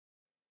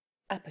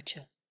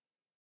Aperture.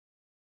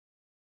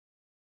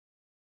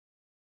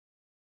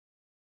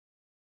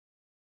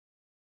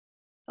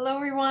 Hello,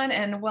 everyone,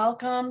 and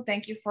welcome.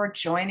 Thank you for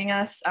joining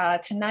us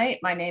tonight.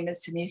 My name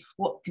is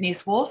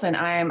Denise Wolf, and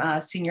I am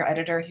a senior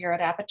editor here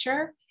at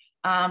Aperture.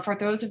 For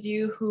those of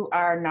you who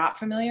are not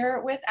familiar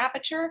with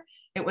Aperture,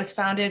 it was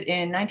founded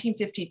in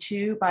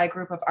 1952 by a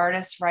group of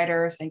artists,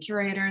 writers, and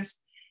curators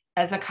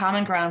as a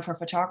common ground for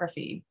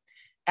photography.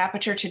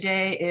 Aperture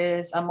today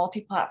is a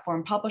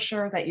multi-platform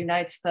publisher that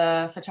unites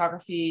the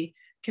photography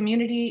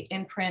community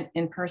in print,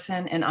 in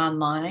person, and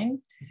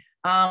online.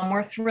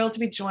 We're thrilled to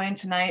be joined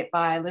tonight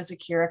by Liz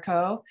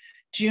Ikiriko,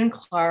 June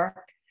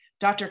Clark,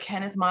 Dr.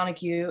 Kenneth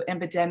Montague,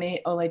 and Bidemi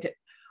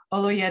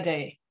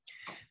Oloyede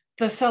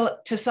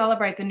to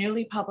celebrate the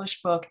newly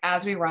published book,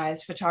 As We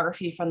Rise,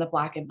 Photography from the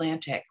Black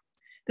Atlantic.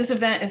 This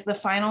event is the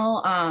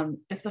final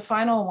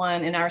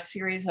one in our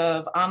series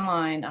of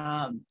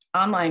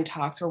online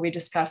talks where we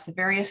discuss the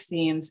various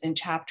themes and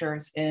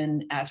chapters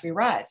in As We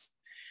Rise.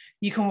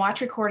 You can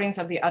watch recordings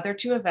of the other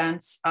two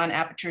events on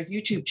Aperture's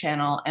YouTube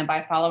channel and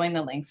by following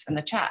the links in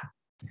the chat.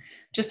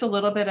 Just a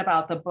little bit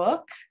about the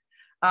book.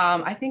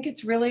 I think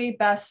it's really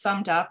best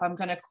summed up. I'm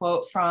going to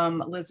quote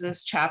from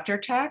Liz's chapter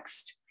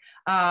text.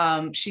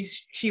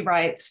 She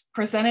writes,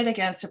 presented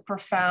against a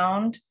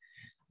profound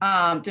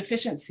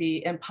deficiency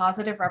in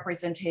positive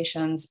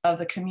representations of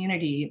the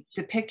community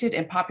depicted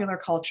in popular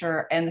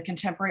culture and the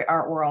contemporary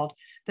art world,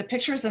 the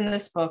pictures in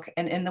this book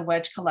and in the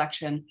Wedge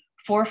collection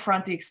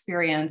forefront the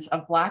experience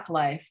of Black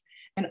life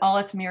in all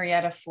its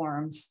myriad of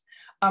forms,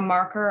 a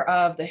marker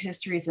of the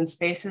histories and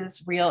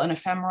spaces, real and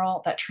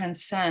ephemeral, that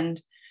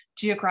transcend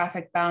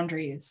geographic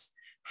boundaries,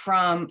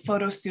 from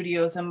photo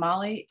studios in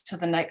Mali to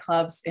the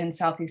nightclubs in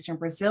southeastern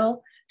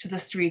Brazil to the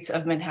streets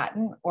of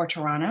Manhattan or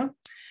Toronto.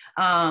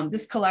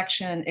 This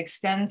collection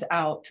extends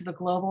out to the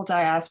global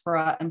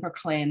diaspora and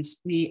proclaims,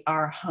 "We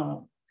are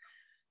home."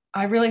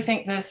 I really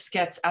think this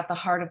gets at the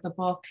heart of the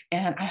book,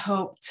 and I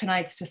hope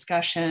tonight's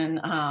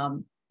discussion,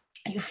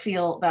 you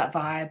feel that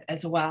vibe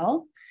as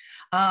well.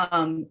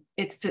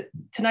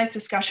 Tonight's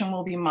discussion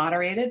will be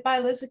moderated by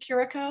Liz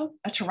Ikiriko,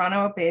 a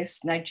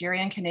Toronto-based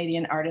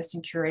Nigerian-Canadian artist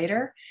and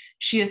curator.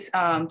 She is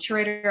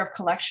curator of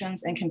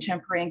collections and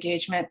contemporary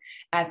engagement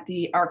at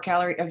the Art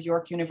Gallery of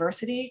York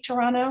University,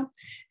 Toronto,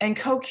 and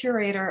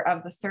co-curator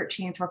of the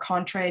 13th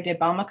Rencontre de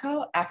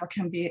Bamako,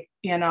 African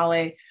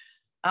Biennale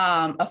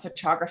of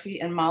Photography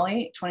in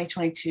Mali,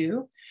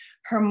 2022.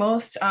 Her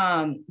most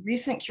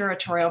recent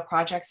curatorial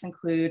projects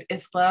include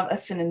Is Love a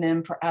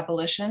Synonym for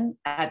Abolition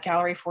at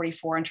Gallery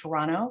 44 in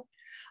Toronto,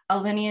 A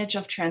Lineage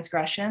of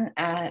Transgression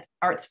at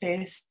Art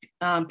Space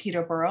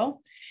Peterborough,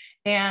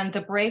 and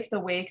The Break, the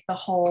Wake, the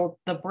Hold,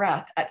 the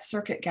Breath at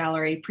Circuit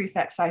Gallery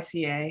Prefects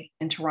ICA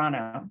in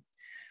Toronto.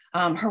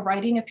 Her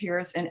writing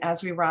appears in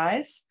As We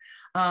Rise,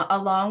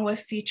 along with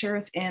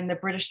features in the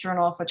British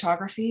Journal of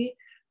Photography,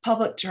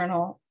 Public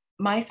Journal,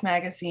 Mice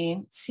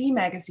Magazine, C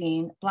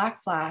Magazine,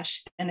 Black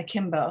Flash, and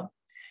Akimbo.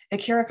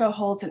 Ikiriko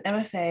holds an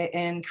MFA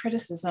in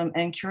criticism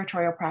and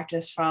curatorial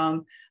practice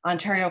from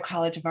Ontario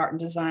College of Art and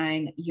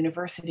Design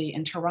University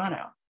in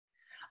Toronto.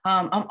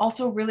 I'm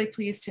also really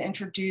pleased to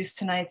introduce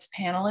tonight's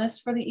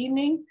panelists for the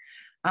evening,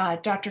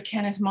 Dr.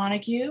 Kenneth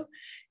Montague.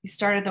 He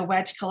started the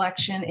Wedge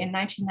collection in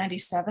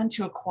 1997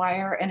 to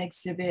acquire and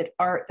exhibit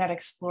art that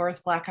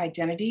explores Black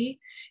identity.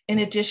 In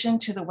addition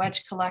to the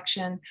Wedge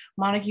collection,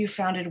 Montague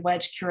founded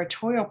Wedge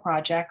Curatorial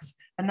Projects,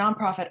 a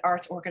nonprofit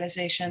arts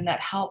organization that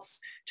helps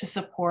to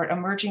support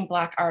emerging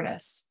Black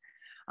artists.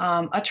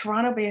 A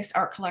Toronto-based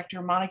art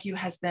collector, Montague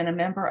has been a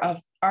member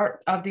of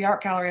the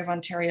Art Gallery of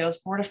Ontario's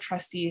Board of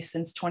Trustees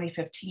since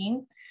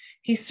 2015.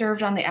 He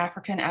served on the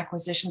African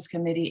Acquisitions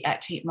Committee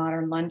at Tate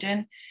Modern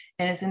London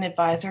and is an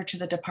advisor to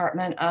the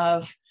Department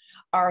of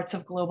Arts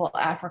of Global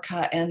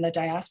Africa and the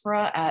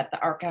Diaspora at the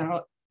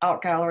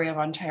Art Gallery of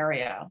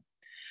Ontario.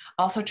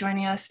 Also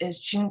joining us is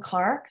June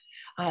Clark.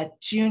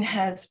 June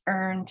has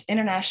earned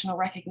international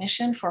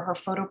recognition for her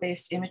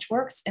photo-based image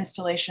works,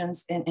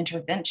 installations, and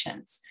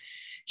interventions.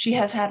 She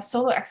has had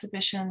solo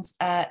exhibitions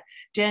at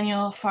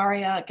Daniel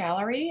Faria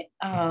Gallery,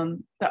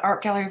 the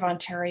Art Gallery of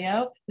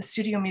Ontario, the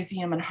Studio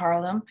Museum in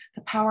Harlem,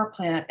 the Power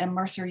Plant, and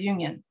Mercer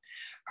Union.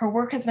 Her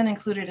work has been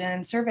included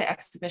in survey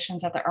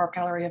exhibitions at the Art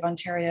Gallery of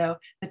Ontario,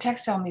 the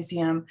Textile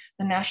Museum,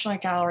 the National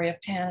Gallery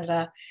of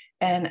Canada,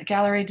 and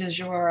Galerie de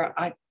Jour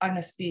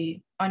Agnes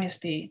B.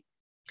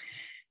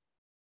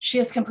 She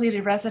has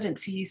completed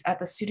residencies at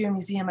the Studio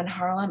Museum in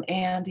Harlem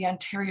and the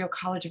Ontario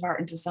College of Art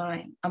and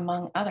Design,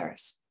 among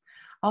others.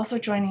 Also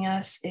joining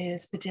us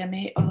is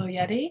Bidemi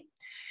Oloyede.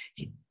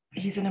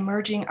 He's an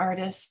emerging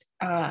artist.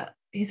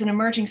 He's an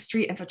emerging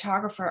street and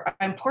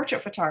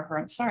portrait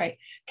photographer,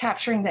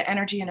 capturing the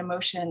energy and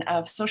emotion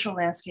of social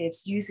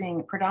landscapes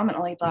using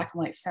predominantly Black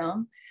and white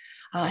film.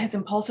 His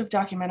impulsive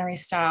documentary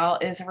style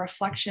is a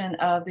reflection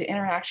of the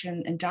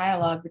interaction and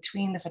dialogue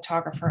between the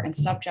photographer and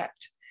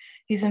subject.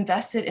 He's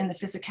invested in the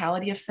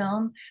physicality of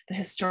film, the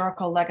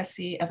historical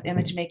legacy of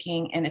image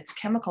making and its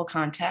chemical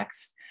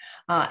context,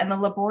 and the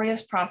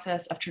laborious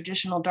process of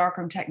traditional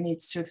darkroom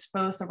techniques to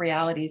expose the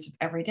realities of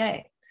every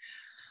day.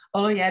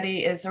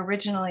 Oloyede is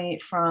originally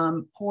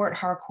from Port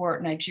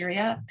Harcourt,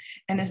 Nigeria,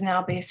 and is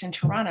now based in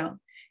Toronto.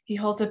 He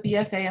holds a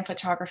BFA in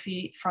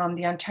photography from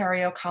the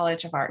Ontario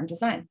College of Art and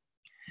Design.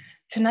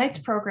 Tonight's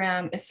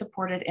program is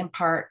supported in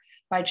part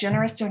by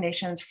generous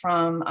donations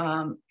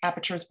from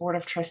Aperture's Board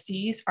of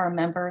Trustees, our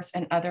members,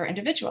 and other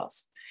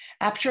individuals.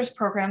 Aperture's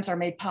programs are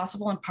made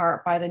possible in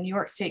part by the New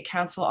York State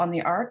Council on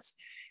the Arts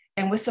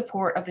and with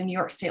support of the New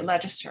York State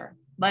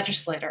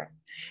Legislature.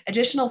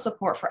 Additional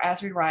support for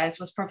As We Rise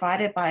was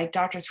provided by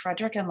Drs.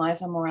 Frederick and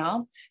Liza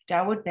Morel,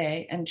 Dawood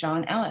Bey, and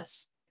John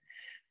Ellis.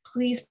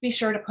 Please be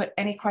sure to put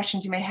any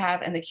questions you may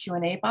have in the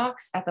Q&A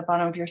box at the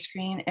bottom of your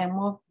screen, and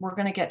we're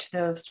going to get to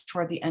those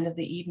toward the end of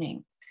the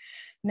evening.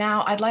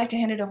 Now, I'd like to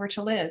hand it over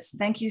to Liz.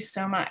 Thank you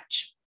so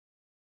much.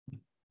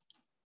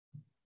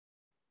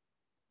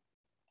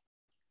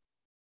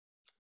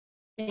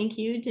 Thank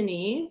you,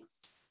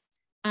 Denise.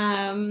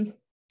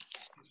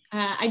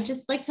 I'd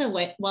just like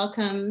to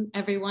welcome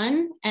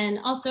everyone, and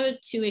also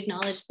to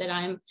acknowledge that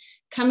I'm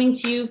coming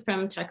to you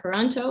from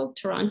Takaranto,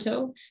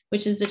 Toronto,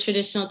 which is the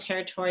traditional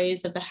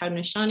territories of the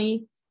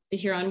Haudenosaunee, the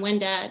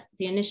Huron-Wendat,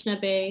 the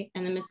Anishinaabe,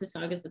 and the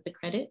Mississaugas of the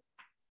Credit.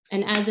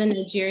 And as a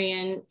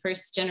Nigerian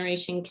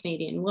first-generation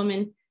Canadian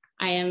woman,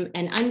 I am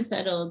an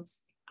unsettled,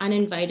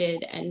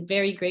 uninvited, and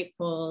very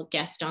grateful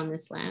guest on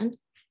this land.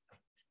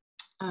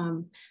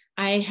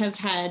 I have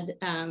had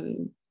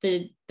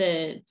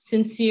the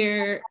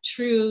sincere,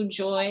 true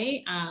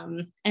joy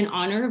and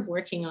honor of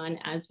working on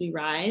As We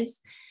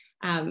Rise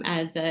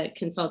as a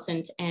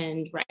consultant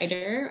and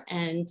writer.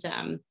 And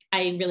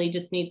I really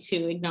just need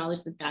to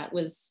acknowledge that that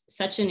was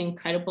such an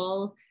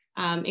incredible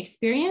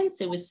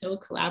experience. It was so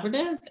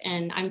collaborative,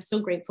 and I'm so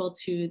grateful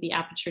to the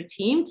Aperture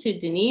team, to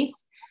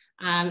Denise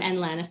and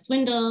Lana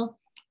Swindle,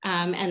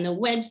 and the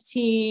Wedge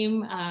team,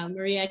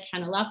 Maria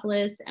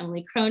Kanalopoulos,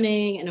 Emily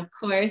Croning, and of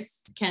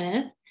course,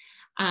 Kenneth.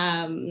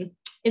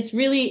 It's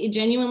really,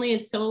 genuinely,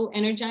 it's so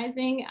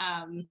energizing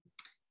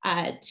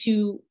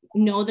to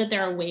know that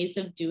there are ways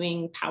of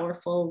doing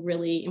powerful,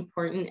 really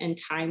important and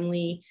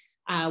timely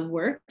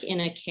work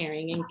in a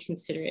caring and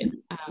considerate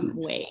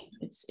way.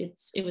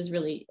 It was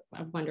really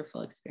a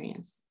wonderful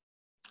experience.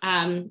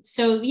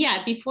 So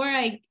yeah, before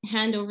I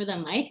hand over the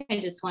mic, I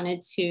just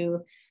wanted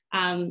to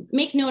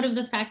make note of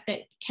the fact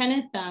that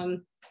Kenneth,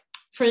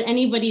 for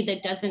anybody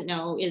that doesn't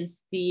know,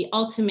 is the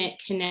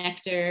ultimate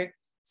connector,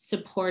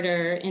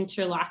 supporter,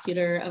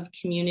 interlocutor of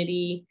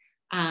community.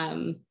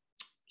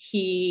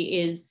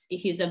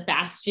 He's a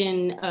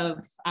bastion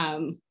of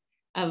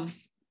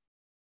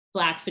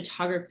Black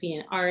photography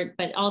and art,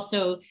 but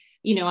also,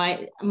 you know,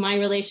 my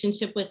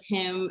relationship with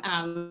him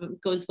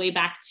goes way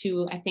back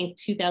to, I think,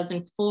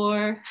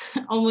 2004,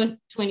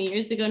 almost 20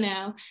 years ago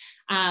now.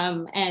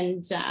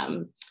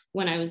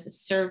 When I was a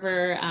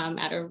server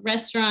at a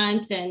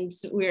restaurant, and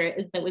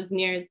that was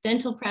near his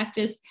dental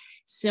practice.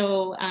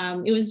 So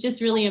it was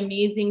just really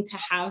amazing to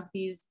have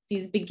these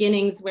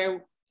beginnings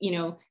where, you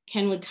know,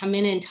 Ken would come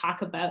in and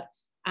talk about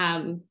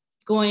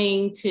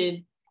going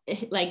to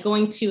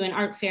an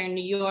art fair in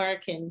New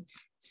York and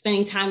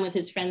spending time with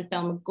his friend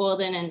Thelma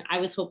Golden. And I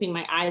was hoping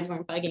my eyes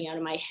weren't bugging out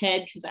of my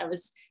head because I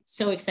was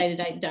so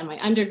excited. I'd done my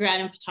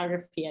undergrad in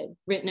photography. I'd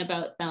written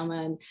about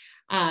Thelma,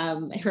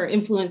 and her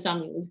influence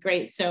on me was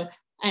great. So,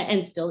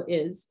 and still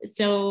is.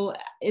 So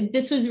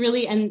this was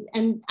really,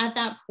 and at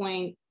that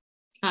point,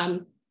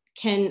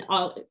 Ken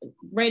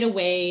right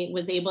away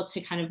was able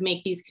to kind of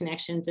make these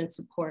connections and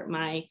support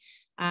my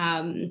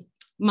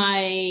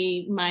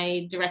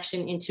my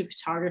direction into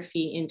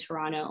photography in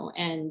Toronto.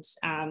 And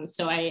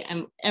so I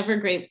am ever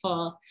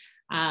grateful.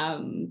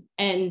 And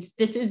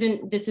this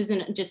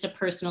isn't just a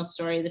personal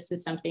story. This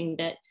is something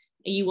that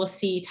you will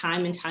see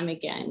time and time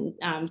again.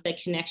 The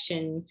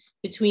connection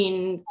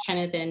between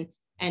Kenneth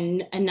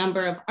and a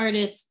number of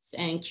artists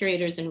and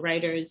curators and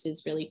writers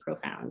is really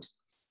profound.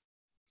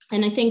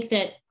 And I think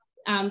that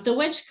the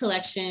Wedge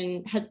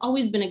collection has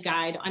always been a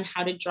guide on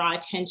how to draw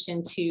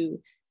attention to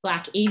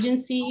Black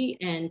agency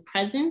and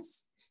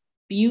presence,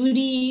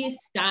 beauty,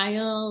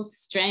 style,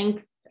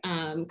 strength,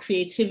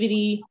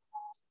 creativity,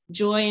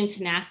 joy, and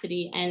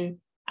tenacity. And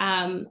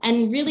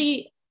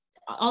really,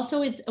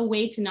 also, it's a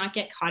way to not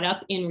get caught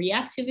up in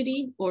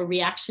reactivity or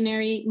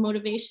reactionary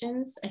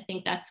motivations. I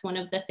think that's one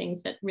of the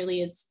things that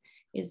really is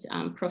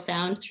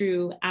profound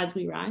through As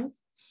We Rise.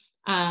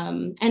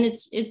 And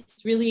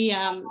it's really,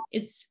 I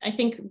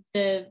think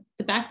the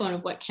backbone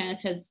of what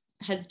Kenneth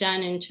has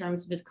done in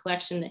terms of his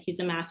collection that he's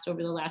amassed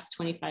over the last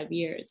 25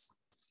 years.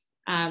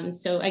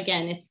 So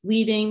again, it's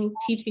leading,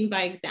 teaching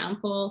by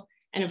example,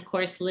 and of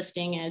course,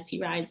 lifting as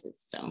he rises.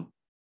 So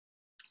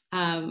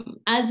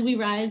As We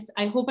Rise,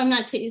 I hope I'm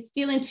not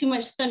stealing too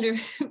much thunder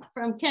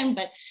from Ken,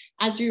 but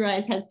As We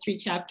Rise has 3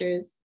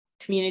 chapters: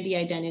 community,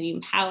 identity,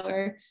 and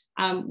power,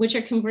 which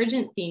are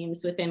convergent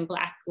themes within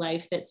Black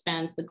life that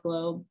spans the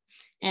globe,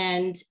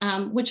 and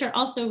which are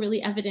also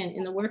really evident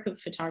in the work of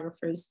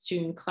photographers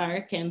June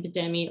Clark and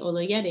Bidemi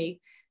Oloyede.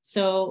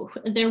 So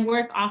their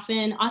work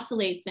often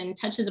oscillates and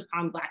touches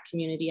upon Black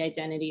community,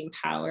 identity, and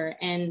power.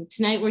 And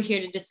tonight we're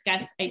here to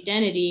discuss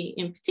identity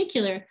in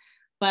particular,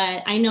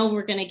 but I know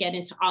we're going to get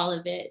into all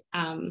of it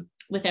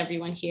with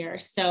everyone here.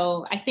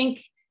 So I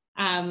think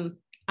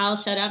I'll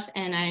shut up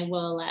and I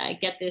will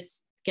get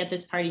this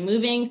party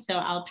moving. So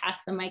I'll pass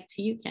the mic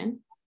to you, Ken.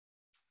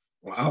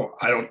 Wow,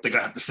 I don't think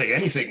I have to say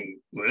anything,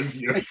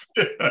 Liz.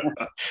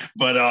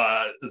 But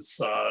it's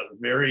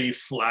very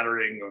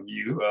flattering of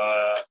you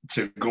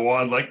to go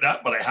on like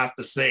that. But I have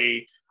to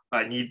say,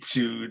 I need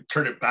to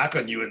turn it back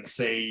on you and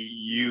say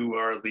you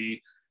are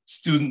the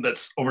student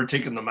that's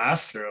overtaken the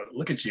master.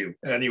 Look at you.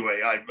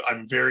 Anyway,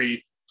 I'm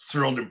very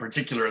thrilled in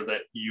particular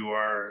that you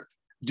are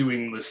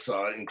doing this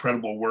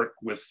incredible work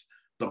with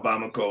the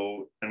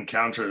Bamako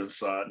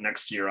Encounters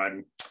next year.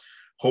 I'm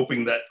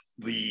hoping that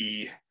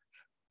the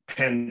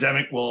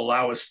pandemic will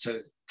allow us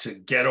to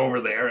get over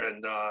there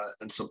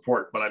and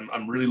support, but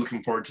I'm really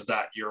looking forward to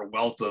that. You're a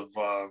wealth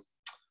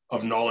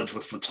of knowledge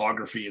with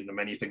photography and the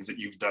many things that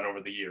you've done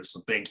over the years.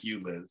 So thank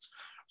you, Liz,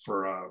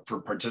 for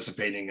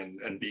participating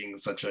and being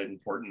such an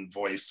important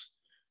voice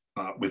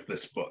with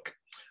this book.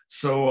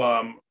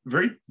 So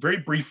very, very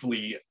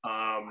briefly,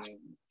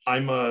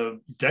 I'm a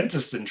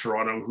dentist in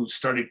Toronto who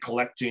started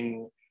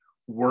collecting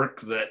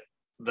work that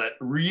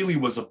really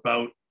was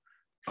about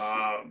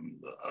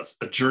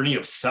a journey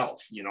of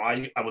self. You know,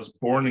 I was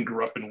born and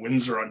grew up in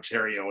Windsor,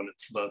 Ontario, and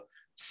it's the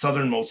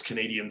southernmost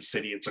Canadian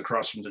city. It's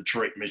across from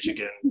Detroit,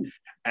 Michigan.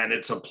 And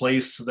it's a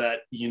place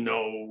that, you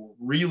know,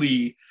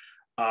 really,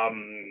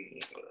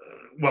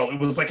 well, it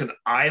was like an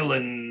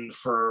island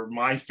for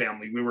my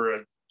family. We were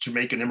a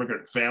Jamaican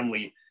immigrant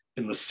family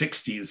in the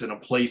 60s in a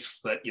place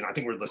that, you know, I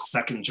think we're the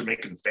second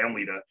Jamaican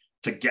family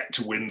to get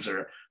to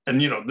Windsor.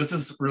 And, you know, this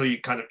is really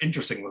kind of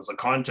interesting because the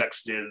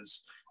context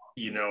is,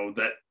 you know,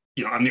 that,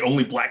 you know, I'm the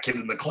only Black kid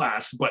in the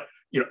class, but,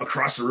 you know,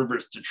 across the river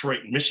is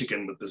Detroit,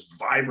 Michigan, with this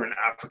vibrant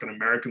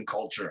African-American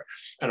culture.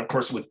 And of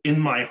course, within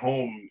my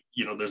home,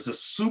 you know, there's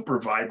this super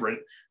vibrant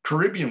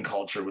Caribbean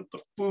culture with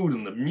the food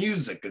and the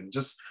music and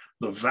just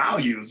the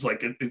values.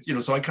 Like, you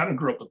know, so I kind of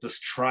grew up with this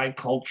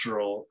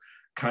tri-cultural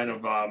kind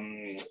of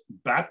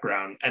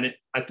background. And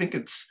I think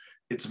it's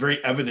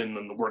very evident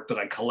in the work that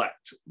I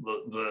collect.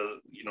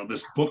 You know,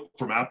 this book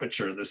from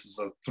Aperture, this is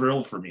a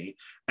thrill for me.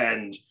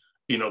 And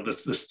you know,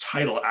 this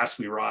title, As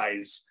We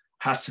Rise,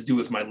 has to do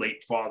with my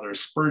late father,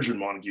 Spurgeon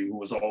Montague, who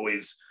was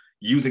always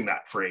using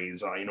that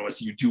phrase. You know, as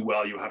you do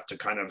well, you have to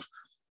kind of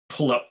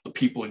pull up the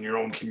people in your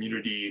own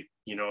community,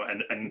 you know,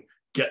 and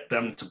get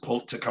them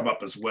to come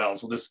up as well.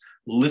 So this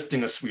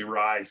lifting as we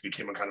rise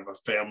became a kind of a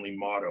family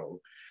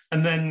motto.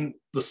 And then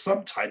the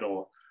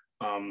subtitle,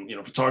 you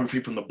know,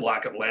 photography from the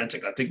Black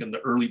Atlantic. I think in the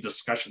early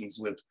discussions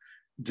with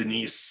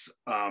Denise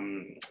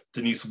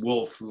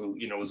Wolfe, who,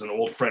 you know, was an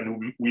old friend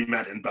who we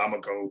met in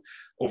Bamako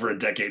over a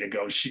decade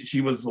ago.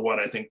 She was the one,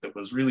 I think, that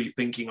was really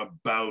thinking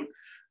about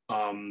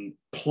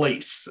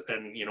place.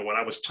 And, you know, when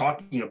I was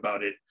talking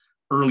about it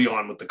early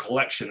on with the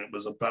collection, it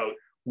was about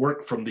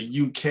work from the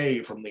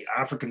UK, from the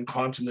African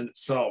continent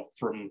itself,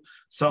 from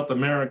South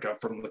America,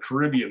 from the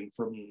Caribbean,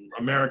 from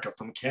America,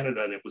 from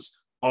Canada. And it was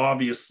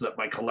obvious that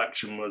my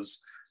collection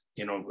was,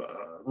 you know,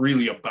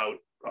 really about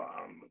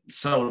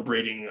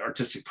celebrating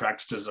artistic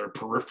practices that are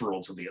peripheral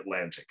to the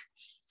Atlantic.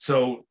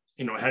 So,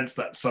 you know, hence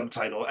that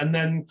subtitle. And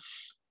then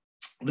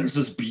there's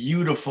this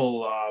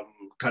beautiful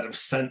kind of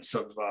sense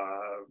of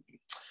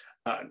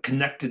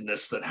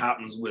connectedness that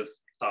happens with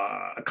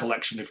a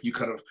collection if you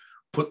kind of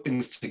put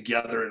things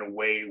together in a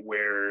way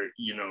where,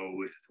 you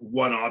know,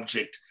 one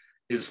object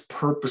is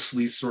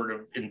purposely sort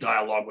of in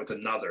dialogue with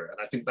another. And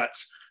I think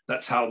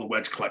that's how the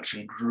Wedge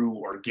collection grew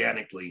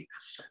organically.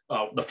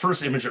 The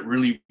first image that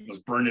really was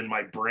burned in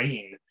my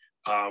brain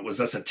was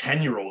as a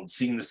 10-year-old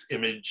seeing this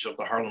image of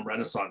the Harlem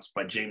Renaissance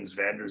by James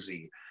Van Der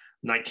Zee,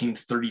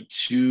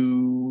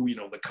 1932, you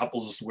know, the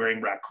couple's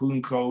wearing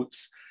raccoon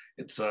coats.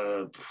 It's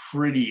a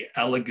pretty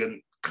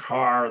elegant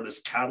car,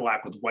 this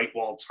Cadillac with white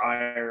wall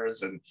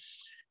tires. And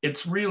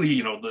it's really,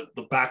 you know,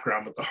 the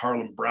background with the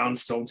Harlem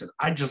brownstones. And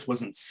I just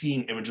wasn't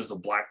seeing images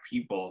of Black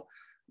people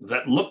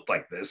that looked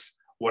like this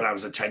when I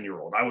was a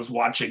 10-year-old. I was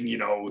watching, you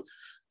know,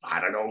 I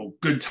don't know,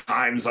 Good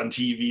Times on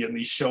TV and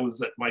these shows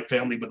that my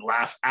family would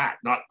laugh at,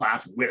 not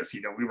laugh with.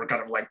 You know, we were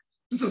kind of like,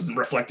 this isn't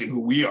reflecting who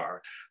we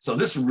are. So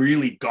this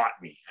really got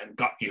me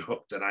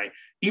hooked. And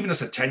even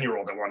as a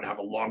 10-year-old, I wanted to have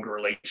a longer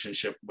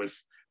relationship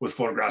with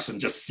photographs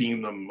and just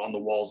seeing them on the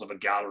walls of a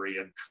gallery.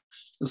 And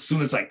as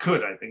soon as I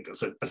could, I think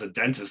as a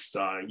dentist,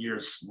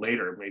 years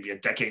later, maybe a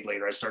decade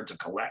later, I started to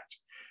collect.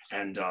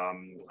 And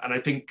I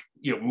think,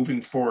 you know, moving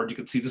forward, you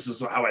can see this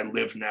is how I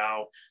live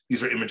now.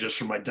 These are images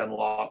from my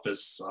dental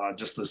office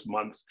just this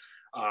month.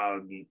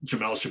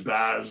 Jamel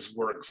Shabazz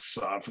works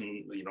from,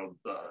 you know,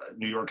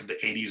 New York in the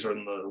 80s are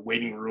in the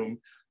waiting room.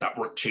 That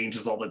work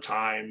changes all the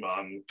time.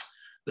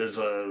 There's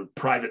a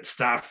private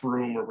staff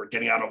room where we're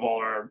getting out of all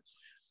our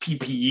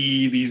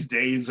PPE these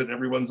days and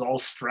everyone's all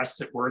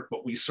stressed at work,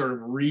 but we sort of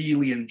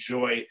really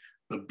enjoy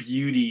the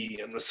beauty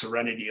and the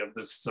serenity of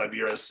this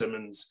Xaviera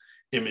Simmons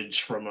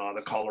image from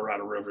the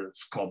Colorado River.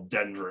 It's called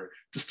Denver.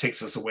 Just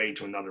takes us away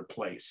to another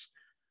place.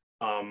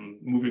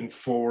 Moving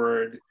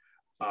forward,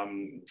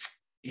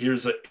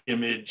 here's an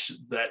image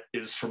that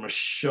is from a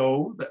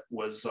show that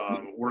was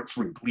works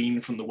were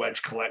gleaned from the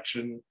Wedge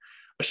collection,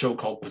 a show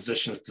called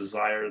Positions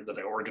Desired that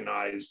I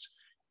organized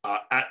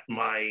at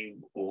my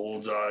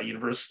old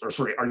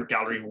art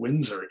gallery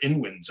in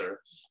Windsor.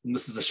 And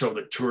this is a show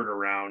that toured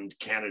around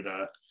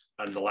Canada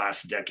in the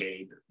last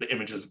decade. The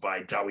image is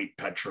by Dawit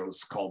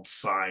Petros called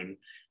Sign.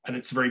 And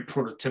it's very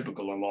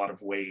prototypical in a lot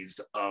of ways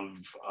of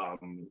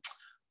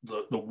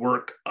the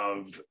work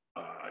of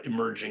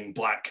emerging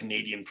Black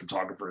Canadian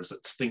photographers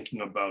that's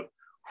thinking about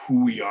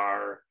who we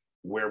are,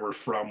 where we're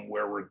from,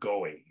 where we're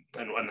going.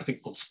 And I think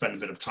we'll spend a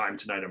bit of time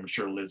tonight, I'm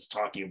sure, Liz,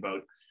 talking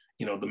about,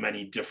 you know, the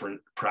many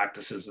different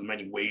practices and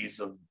many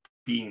ways of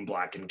being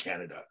Black in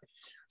Canada.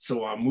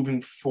 So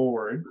moving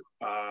forward,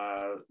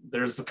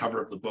 there's the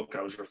cover of the book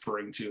I was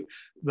referring to.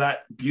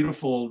 That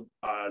beautiful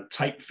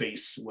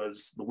typeface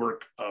was the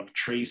work of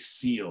Trace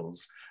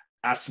Seals.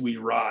 As We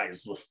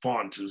Rise, the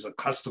font is a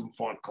custom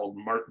font called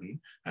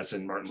Martin, as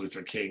in Martin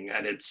Luther King,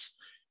 and it's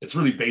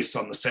really based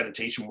on the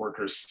sanitation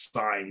workers'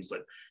 signs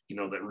that, you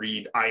know, that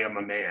read "I am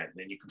a man,"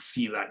 and you can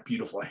see that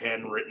beautiful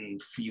handwritten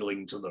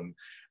feeling to them.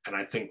 And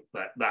I think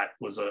that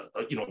was a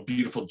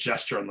beautiful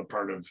gesture on the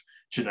part of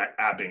Jeanette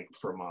Abink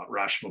from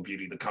Rational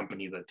Beauty, the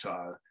company that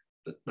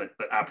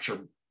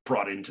Aperture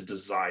brought in to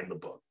design the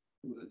book.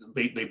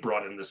 They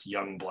brought in this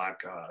young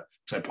Black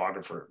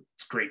typographer.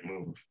 It's a great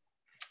move.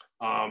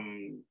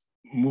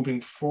 Moving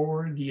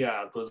forward,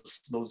 yeah,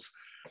 those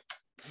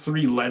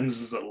three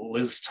lenses that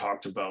Liz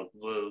talked about,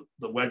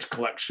 the Wedge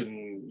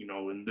collection, you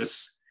know, in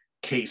this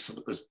case,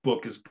 this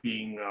book is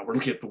being, we're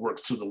looking at the work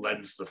through the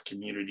lens of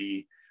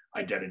community,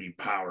 identity,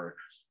 power.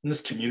 In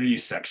this community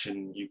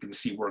section, you can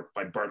see work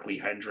by Barclay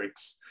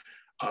Hendricks,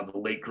 the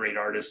late great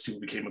artist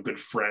who became a good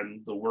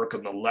friend. The work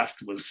on the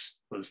left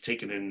was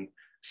taken in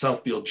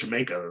Southfield,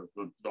 Jamaica,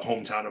 the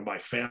hometown of my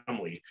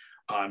family.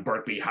 And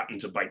Barclay happened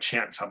to, by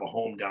chance, have a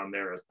home down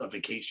there, a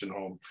vacation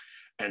home.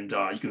 And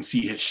you can see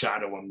his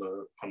shadow on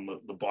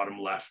the bottom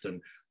left. And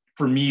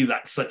for me,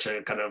 that's such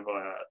a kind of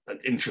an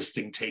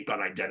interesting take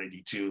on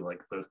identity too,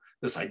 like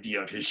this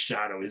idea of his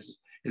shadow,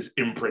 his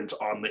imprint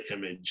on the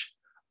image.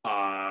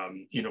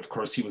 You know, of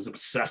course, he was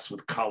obsessed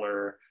with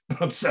color,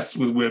 obsessed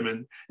with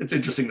women. It's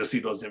interesting to see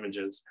those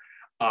images.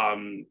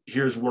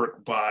 Here's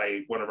work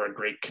by one of our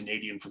great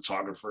Canadian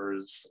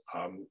photographers,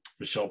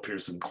 Michelle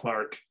Pearson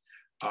Clark,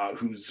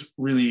 who's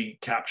really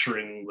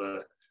capturing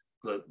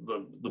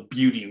the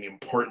beauty and the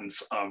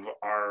importance of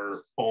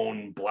our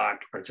own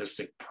Black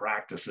artistic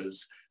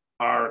practices,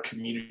 our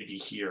community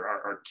here,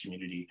 our art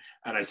community.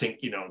 And I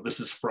think, you know,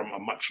 this is from a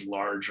much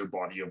larger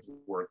body of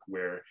work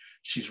where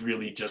she's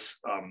really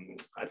just,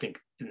 I think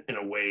in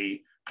a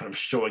way, kind of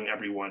showing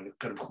everyone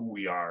kind of who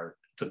we are,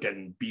 it's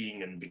again,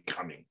 being and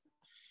becoming.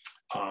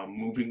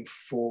 Moving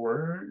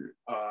forward,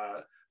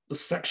 the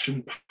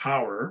section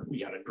Power,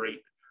 we had a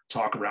great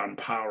talk around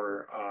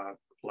power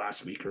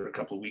last week or a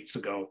couple of weeks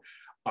ago.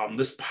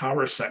 This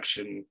power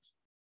section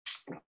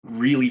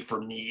really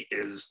for me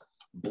is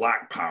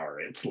Black power.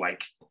 It's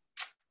like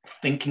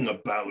thinking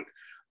about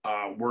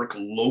work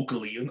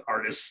locally and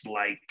artists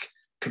like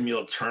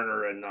Camille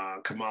Turner and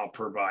Kamal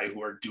Purbai,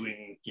 who are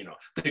doing, you know,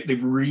 they're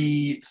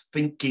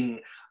rethinking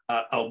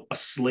a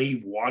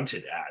slave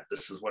wanted ad.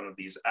 This is one of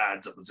these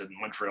ads that was in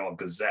Montreal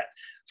Gazette.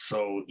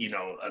 So, you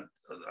know,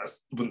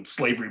 when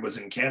slavery was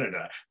in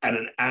Canada, and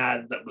an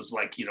ad that was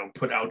like, you know,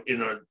 put out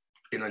in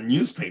a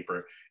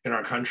newspaper in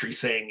our country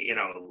saying, you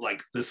know,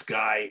 like this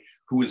guy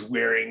who is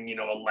wearing, you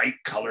know, a light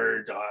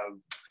colored,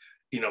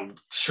 you know,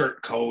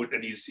 shirt coat,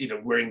 and he's, you know,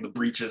 wearing the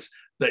breeches,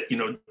 that, you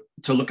know,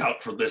 to look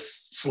out for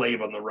this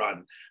slave on the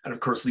run. And of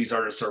course, these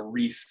artists are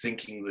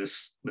rethinking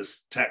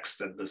this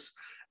text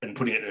and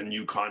putting it in a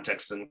new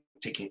context and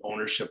taking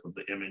ownership of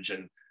the image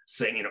and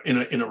saying, you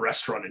know, in a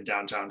restaurant in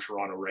downtown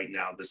Toronto right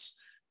now,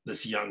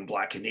 this young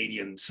Black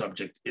Canadian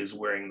subject is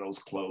wearing those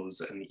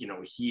clothes, and, you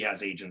know, he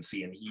has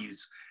agency, and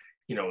he's,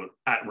 you know,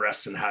 at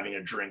rest and having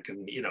a drink.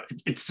 And, you know,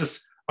 it's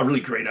just a really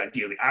great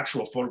idea. The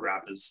actual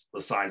photograph is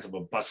the size of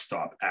a bus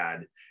stop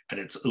ad, and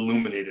it's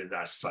illuminated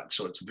as such.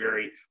 So it's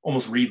very,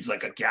 almost reads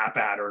like a Gap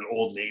ad or an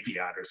Old Navy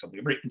ad or something.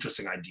 A very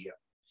interesting idea.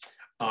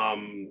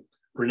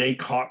 Renee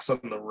Cox on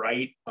the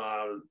right,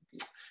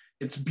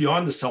 it's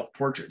beyond the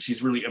self-portrait.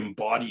 She's really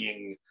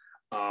embodying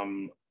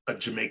a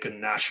Jamaican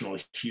national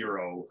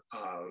hero,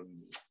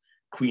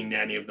 Queen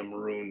Nanny of the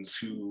Maroons,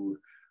 who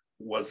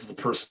was the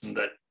person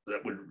that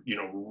would, you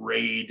know,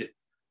 raid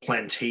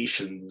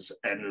plantations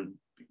and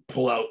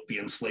pull out the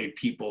enslaved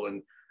people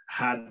and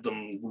had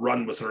them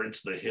run with her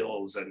into the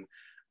hills. And,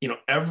 you know,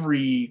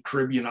 every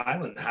Caribbean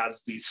island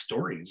has these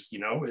stories. You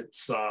know,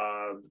 it's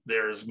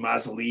there's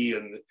Mazali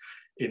and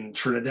in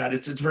Trinidad.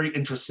 It's very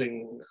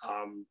interesting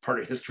part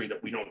of history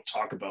that we don't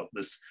talk about.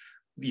 This,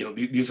 you know,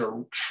 these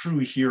are true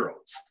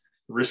heroes,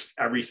 risked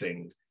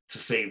everything to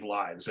save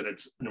lives, and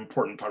it's an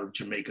important part of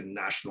Jamaican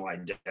national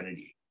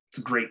identity. It's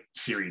a great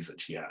series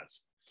that she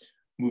has.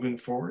 Moving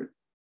forward,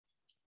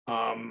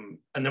 and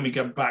then we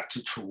get back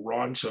to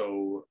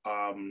Toronto.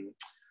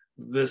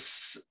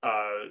 This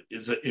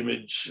is an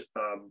image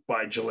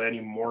by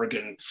Jelani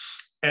Morgan,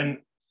 and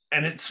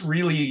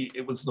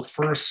it was the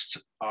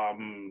first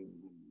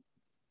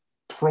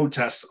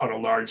protest on a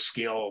large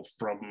scale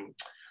from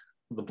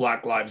the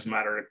Black Lives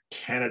Matter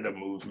Canada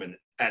movement.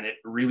 And it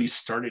really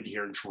started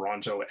here in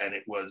Toronto, and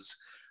it was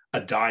a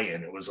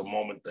die-in. It was a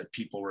moment that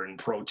people were in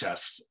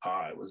protest.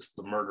 It was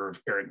the murder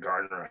of Eric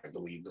Garner, I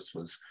believe. This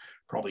was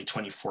probably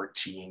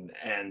 2014.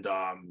 And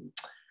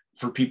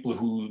for people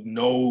who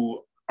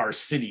know our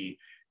city,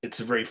 it's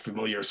a very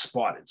familiar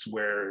spot. It's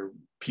where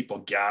people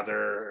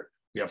gather.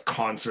 We have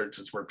concerts.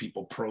 It's where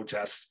people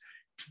protest.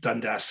 It's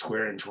Dundas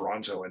Square in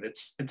Toronto. And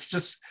it's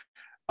just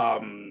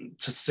to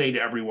say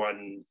to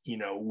everyone, you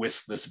know,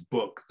 with this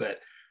book that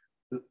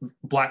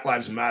Black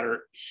Lives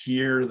Matter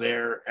here,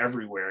 there,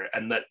 everywhere,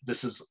 and that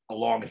this is a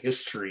long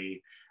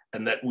history,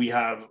 and that we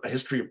have a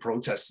history of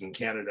protests in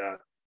Canada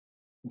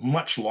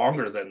much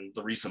longer than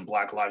the recent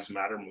Black Lives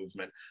Matter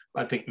movement.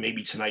 I think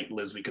maybe tonight,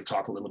 Liz, we could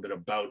talk a little bit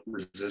about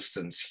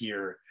resistance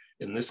here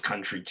in this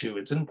country too.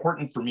 It's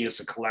important for me as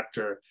a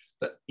collector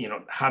that, you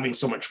know, having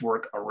so much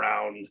work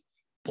around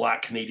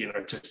Black Canadian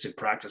artistic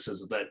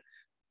practices, that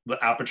the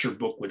Aperture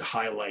book would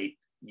highlight,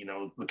 you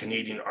know, the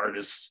Canadian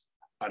artists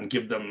and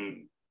give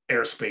them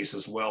airspace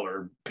as well,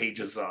 or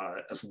pages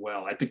as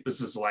well. I think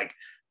this is like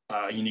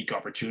a unique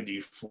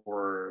opportunity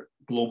for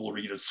global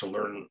readers to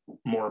learn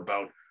more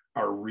about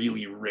our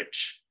really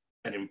rich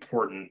and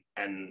important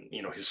and,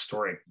 you know,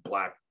 historic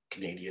Black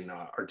Canadian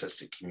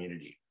artistic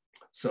community.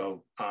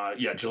 So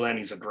yeah,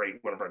 Jelani's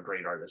one of our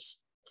great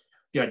artists.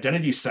 The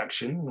identity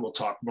section, we'll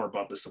talk more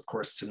about this, of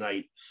course,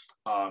 tonight.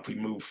 If we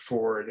move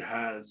forward,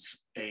 has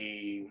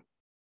a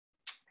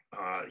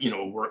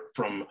work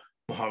from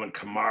Mohammed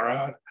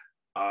Kamara,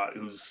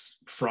 who's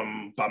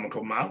from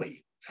Bamako,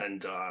 Mali.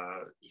 And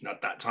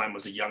at that time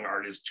was a young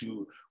artist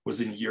who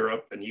was in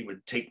Europe, and he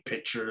would take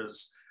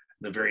pictures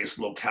in the various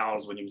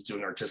locales when he was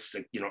doing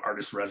artistic,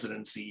 artist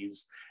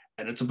residencies.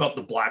 And it's about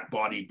the Black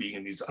body being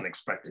in these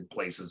unexpected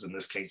places, in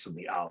this case in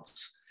the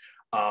Alps.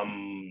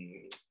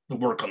 The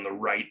work on the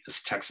right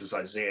is Texas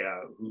Isaiah,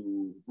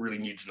 who really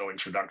needs no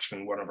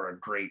introduction, one of our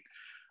great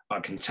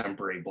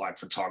contemporary Black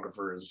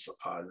photographers,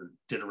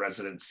 did a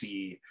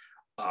residency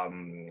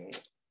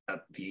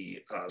at the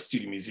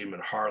Studio Museum in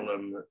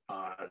Harlem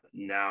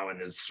now, and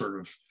is sort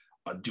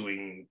of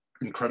doing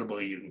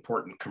incredibly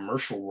important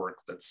commercial work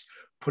that's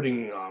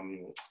putting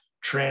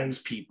trans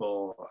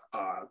people,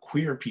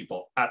 queer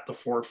people at the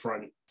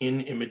forefront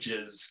in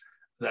images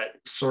that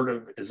sort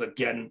of is,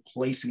 again,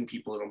 placing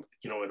people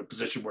in a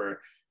position where,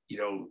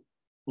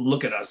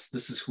 look at us,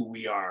 this is who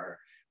we are.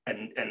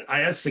 And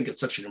I just think it's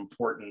such an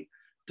important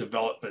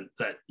development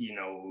that,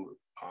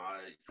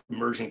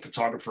 emerging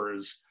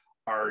photographers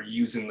are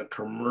using the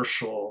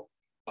commercial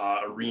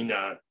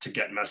arena to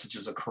get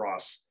messages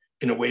across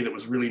in a way that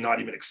was really not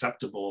even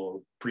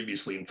acceptable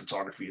previously in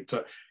photography. It's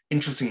an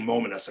interesting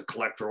moment as a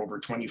collector over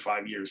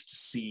 25 years to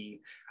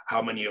see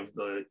how many of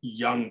the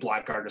young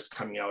Black artists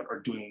coming out are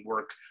doing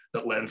work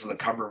that lands on the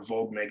cover of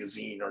Vogue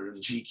magazine or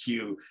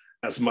GQ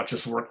as much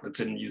as work that's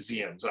in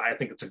museums. I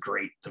think it's a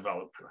great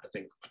development. I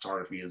think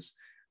photography is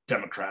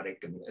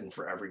democratic and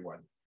for everyone.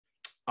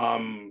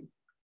 And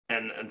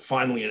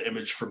finally, an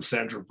image from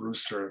Sandra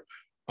Brewster,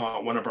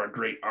 one of our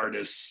great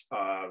artists,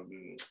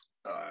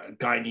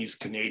 Guyanese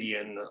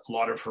Canadian. A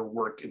lot of her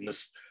work in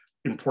this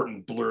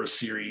important Blur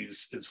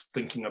series is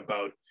thinking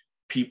about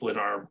people in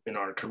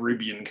our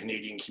Caribbean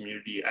Canadian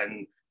community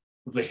and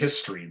the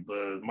history,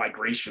 the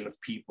migration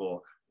of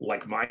people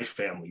like my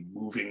family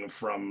moving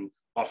from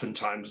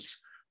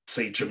oftentimes,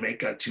 say,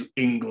 Jamaica to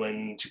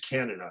England to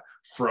Canada,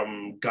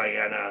 from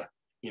Guyana,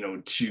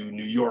 to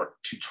New York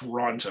to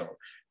Toronto.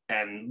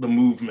 And the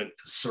movement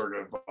is sort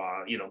of,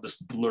 this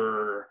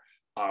blur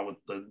with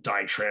the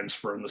dye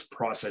transfer and this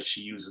process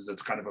she uses.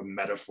 It's kind of a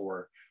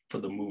metaphor for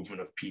the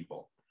movement of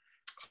people.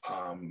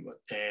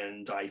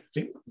 And I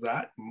think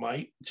that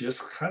might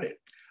just cut it.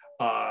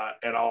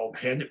 And I'll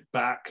hand it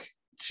back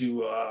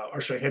to,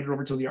 or should I hand it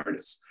over to the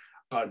artist?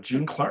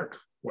 June Clark,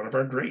 one of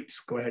our greats.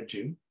 Go ahead,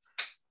 June.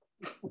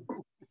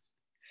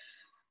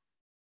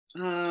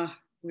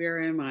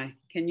 Where am I?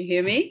 Can you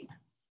hear me?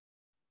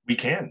 We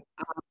can.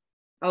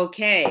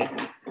 Okay.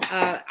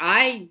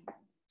 I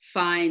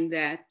find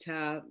that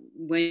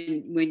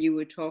when you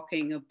were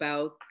talking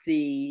about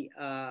the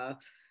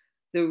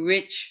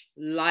rich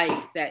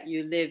life that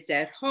you lived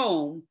at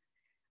home,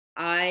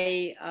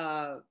 I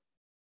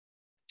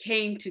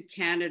came to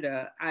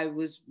Canada. I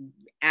was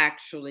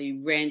actually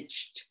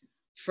wrenched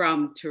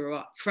from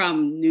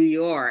New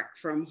York,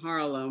 from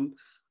Harlem,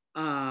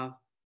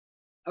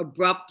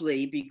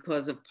 abruptly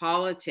because of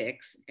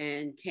politics,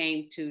 and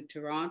came to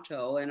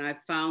Toronto. And I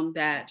found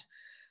that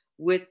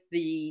with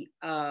the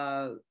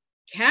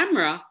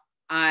camera,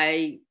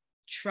 I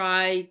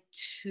tried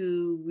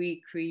to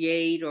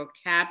recreate or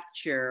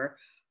capture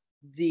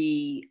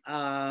the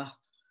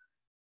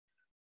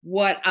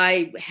what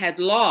I had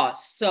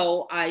lost.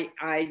 So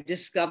I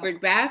discovered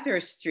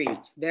Bathurst Street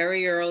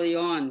very early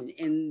on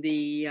in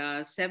the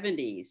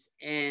 70s,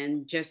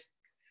 and just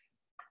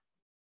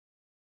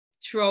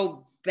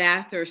drove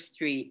Bathurst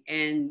Street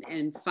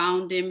and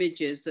found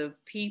images of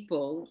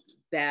people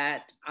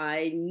that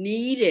I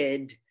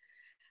needed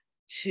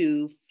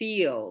to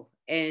feel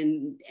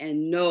and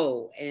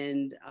know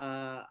and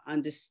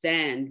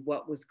understand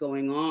what was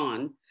going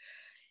on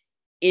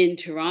in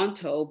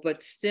Toronto,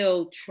 but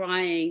still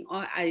trying,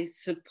 I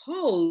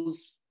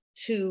suppose,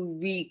 to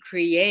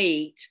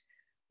recreate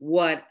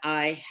what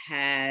I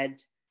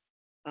had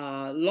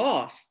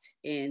lost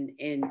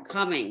in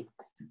coming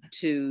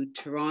to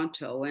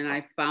Toronto. And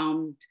I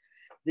found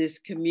this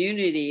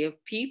community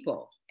of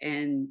people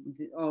and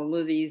all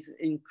of these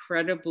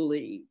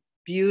incredibly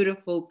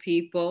beautiful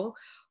people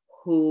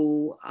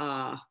who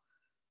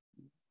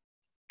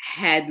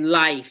had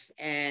life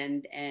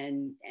and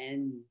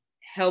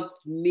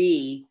helped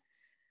me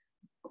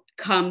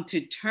come to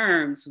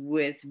terms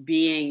with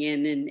being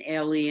in an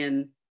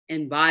alien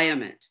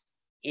environment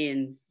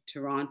in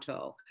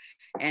Toronto.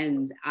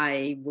 And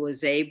I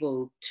was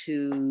able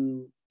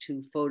to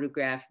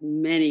photograph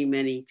many,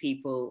 many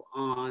people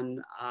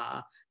on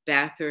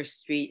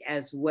Bathurst Street,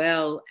 as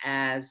well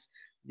as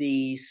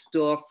the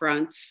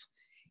storefronts.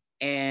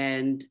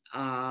 And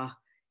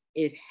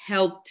it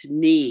helped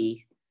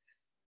me,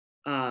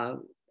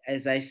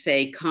 as I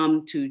say,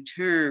 come to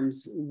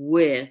terms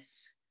with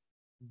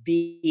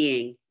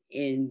being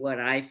in what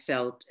I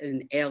felt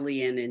an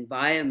alien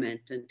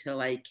environment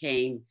until I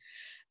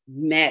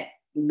met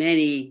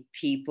many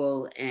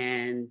people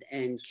and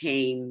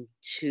came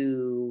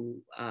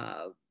to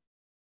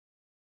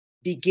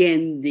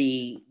begin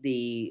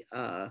the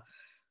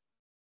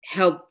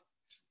help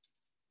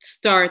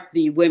start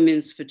the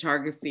Women's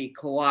Photography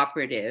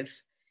Cooperative,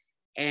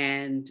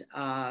 and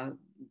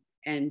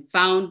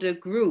found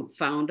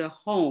a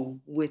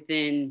home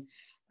within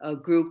a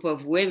group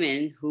of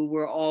women who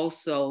were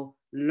also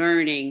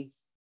learning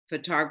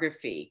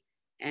photography.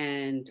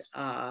 And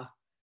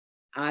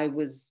I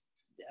was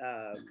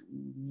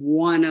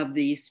one of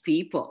these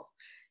people.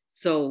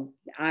 So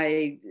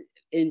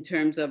in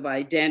terms of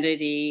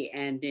identity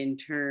and in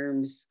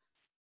terms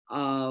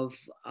of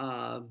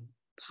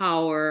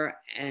power,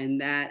 and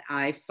that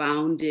I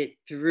found it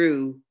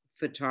through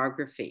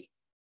photography.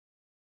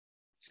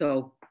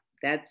 So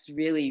that's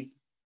really,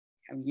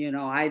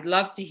 I'd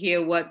love to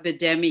hear what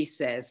Bidemi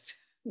says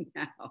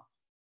now.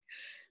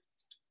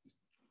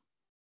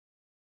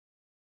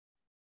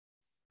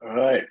 All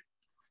right.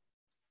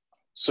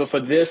 So for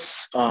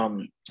this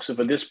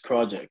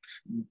project,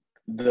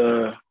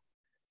 the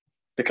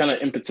kind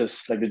of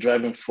impetus, like the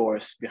driving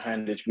force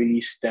behind it,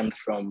 really stemmed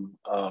from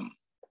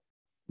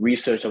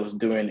research I was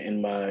doing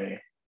in my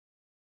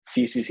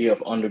thesis year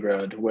of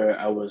undergrad, where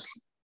I was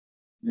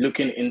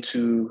looking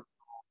into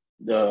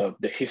the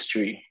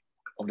history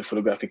of the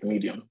photographic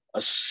medium.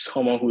 As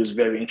someone who is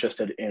very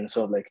interested in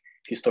sort of like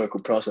historical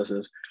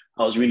processes,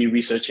 I was really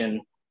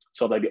researching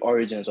sort of like the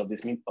origins of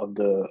this of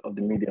the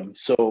medium.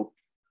 So,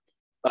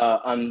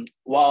 and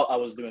while I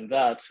was doing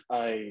that,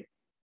 that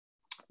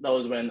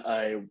was when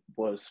I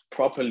was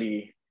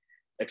properly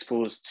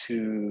exposed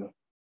to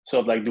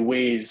sort of like the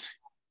ways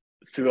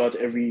throughout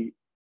every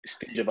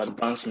stage of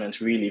advancement,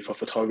 really, for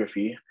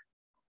photography.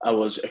 I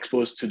was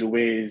exposed to the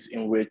ways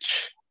in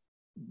which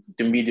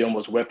the medium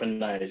was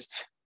weaponized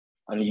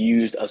and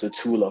used as a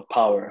tool of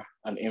power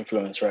and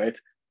influence, right,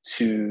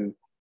 to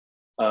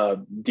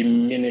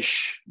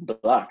diminish the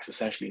Blacks,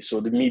 essentially. So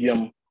the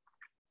medium,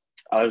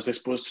 I was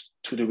exposed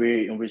to the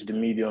way in which the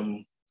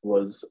medium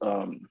was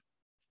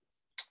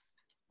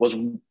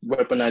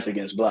weaponized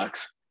against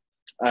Blacks,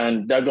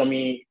 and that got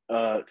me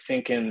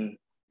thinking.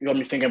 It got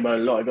me thinking about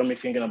a lot. It got me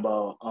thinking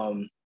about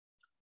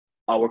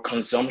our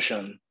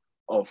consumption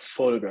of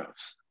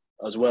photographs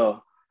as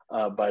well,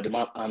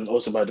 and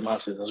also by the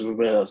masses as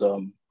well as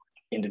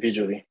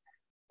individually.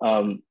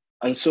 And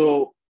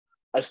so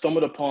I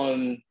stumbled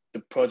upon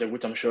the project,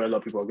 which I'm sure a lot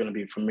of people are going to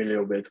be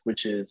familiar with,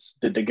 which is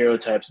the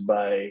daguerreotypes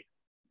by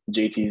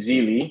J.T.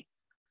 Zealy.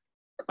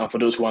 And for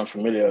those who aren't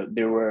familiar,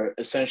 they were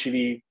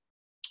essentially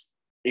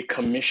a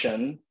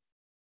commission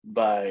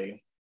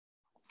by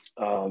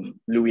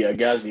Louis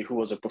Agassiz, who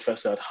was a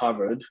professor at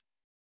Harvard.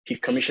 He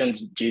commissioned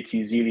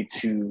J.T. Zealy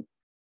to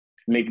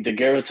make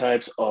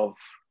daguerreotypes of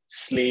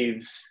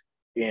slaves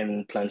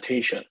in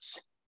plantations.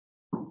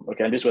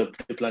 Okay, and this was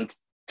the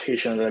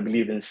plantations, I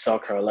believe, in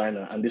South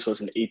Carolina, and this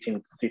was in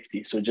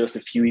 1850, so just a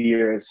few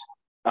years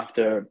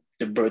after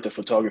the birth of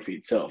photography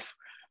itself.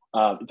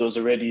 It was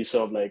already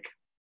sort of like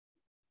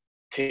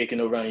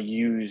taken over and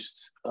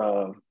used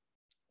to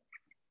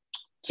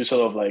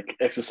sort of like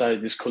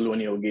exercise this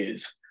colonial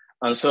gaze.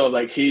 And so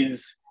like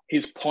his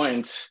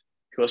point,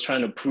 he was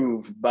trying to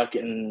prove back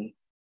in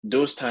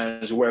those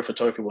times where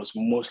photography was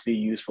mostly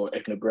used for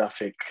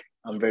ethnographic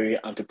and very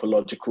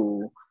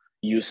anthropological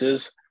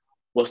uses,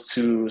 was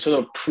to sort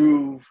of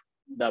prove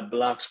that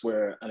Blacks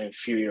were an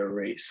inferior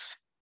race.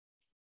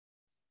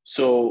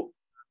 So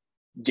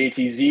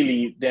J.T.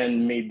 Zealy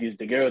then made these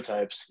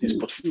daguerreotypes, this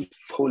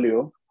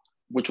portfolio,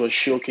 which was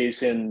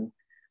showcasing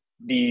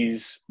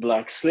these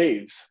Black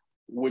slaves,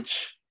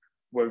 which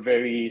were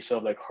very sort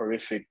of like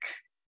horrific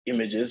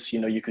images.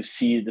 You could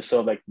see the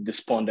sort of like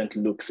despondent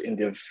looks in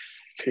their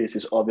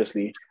faces,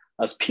 obviously,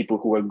 as people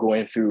who were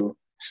going through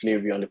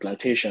slavery on the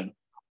plantation.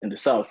 in the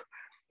South.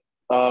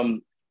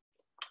 And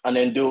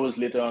then those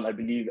later on, I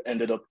believe,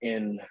 ended up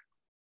in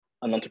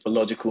an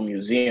anthropological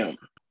museum.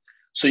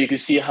 So you can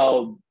see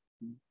how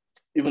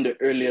even the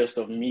earliest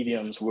of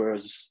mediums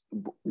was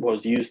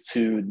used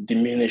to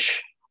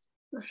diminish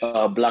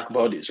Black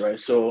bodies, right?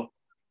 So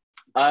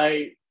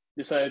I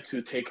decided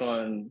to take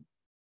on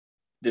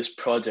this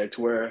project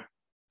where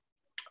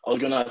I was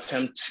going to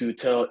attempt to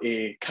tell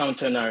a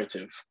counter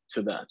narrative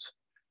to that.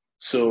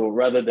 So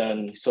rather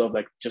than sort of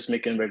like just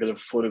making regular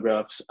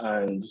photographs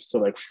and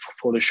sort of like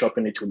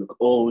photoshopping it to look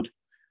old,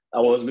 I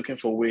was looking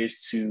for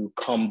ways to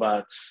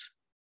combat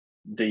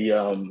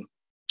the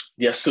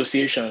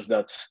associations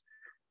that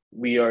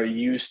we are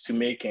used to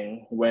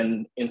making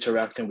when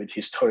interacting with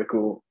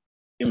historical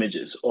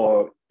images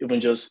or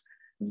even just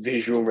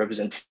visual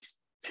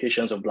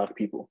representations of Black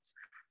people.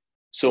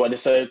 So I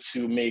decided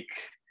to make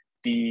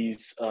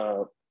these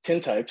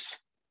tintypes,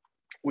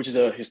 which is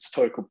a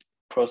historical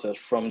process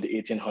from the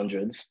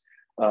 1800s.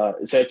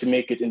 Decided to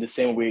make it in the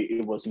same way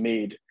it was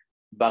made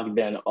back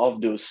then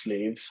of those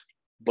slaves,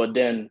 but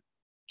then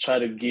try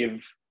to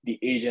give the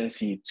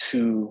agency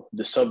to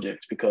the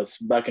subject, because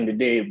back in the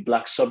day,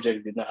 Black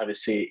subjects did not have a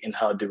say in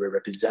how they were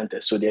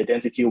represented. So the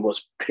identity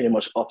was pretty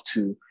much up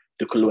to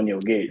the colonial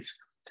gaze.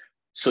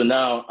 So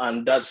now,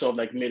 and that sort of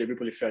like made a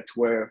ripple effect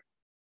where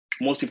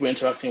most people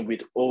interacting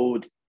with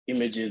old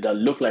images that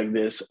look like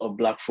this of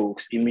Black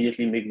folks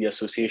immediately make the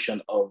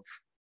association of,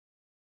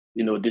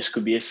 you know, this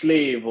could be a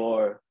slave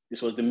or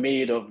this was the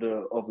maid of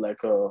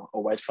like a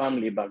white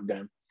family back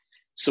then.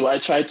 So I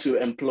tried to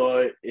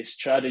employ a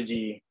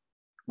strategy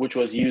which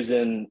was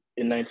using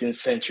a 19th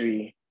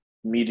century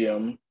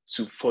medium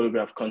to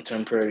photograph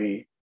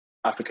contemporary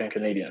African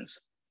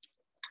Canadians.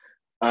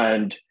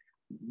 And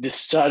this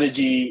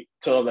strategy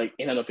sort of like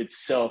in and of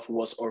itself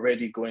was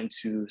already going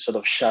to sort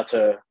of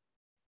shatter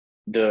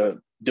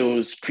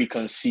those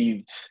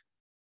preconceived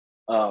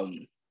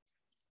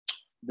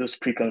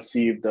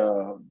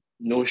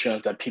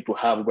notions that people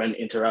have when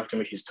interacting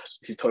with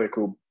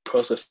historical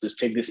processes.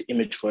 Take this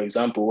image, for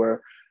example,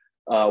 where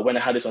when I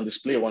had this on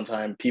display one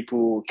time,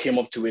 people came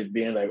up to it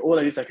being like, oh,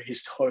 that is like a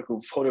historical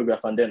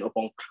photograph. And then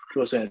upon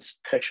closer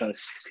inspection,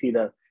 see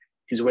that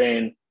he's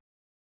wearing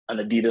an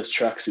Adidas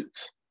tracksuit.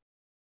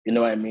 You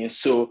know what I mean?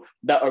 So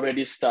that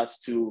already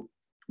starts to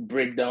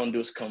break down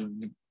those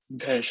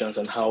conventions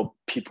and how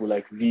people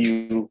like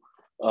view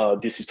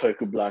this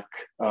historical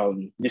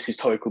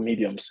historical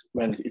mediums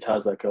when it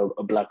has like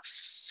a Black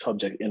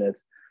subject in it.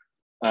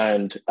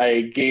 And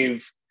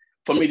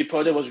for me, the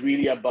project was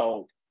really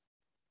about,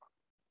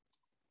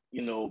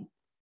 you know,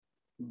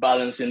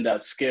 balancing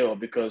that scale,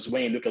 because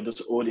when you look at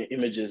those old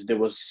images, there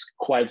was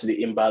quite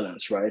the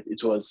imbalance, right?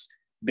 It was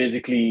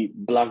basically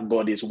Black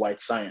bodies,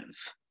 white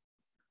science.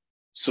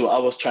 So I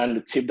was trying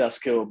to tip that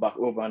scale back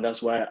over, and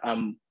that's why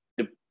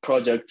the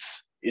project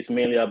is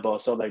mainly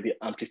about sort of like the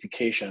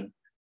amplification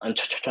and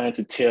trying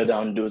to tear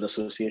down those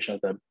associations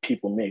that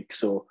people make.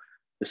 So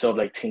they sort of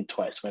like think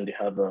twice when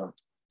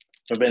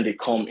they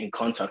come in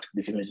contact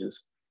with these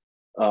images.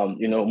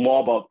 You know,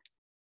 more about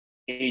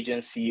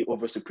agency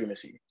over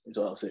supremacy is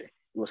what I'll say. It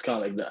was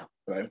kind of like that,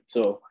 right?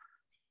 So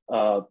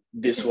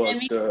this was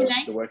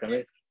the work I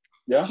made.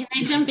 Yeah. Can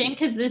I jump in?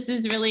 Because this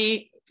is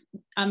really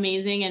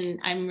amazing, and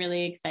I'm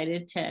really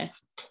excited to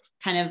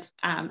kind of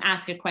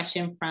ask a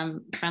question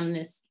from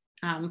this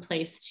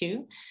place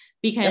too,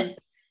 because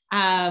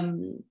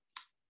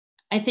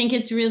I think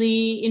it's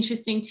really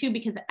interesting too,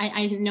 because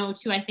I know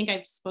too, I think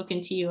I've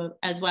spoken to you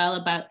as well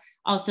about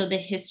also the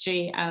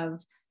history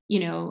of, you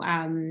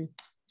know,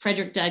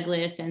 Frederick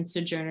Douglass and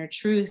Sojourner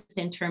Truth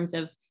in terms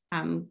of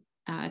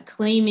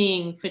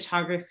claiming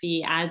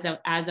photography as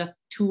a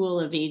tool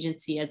of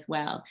agency as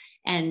well.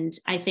 And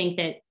I think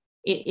that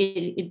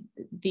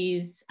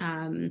these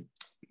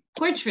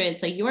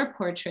portraits, like your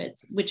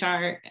portraits, which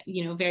are,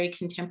 you know, very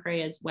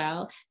contemporary as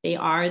well, they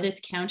are this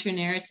counter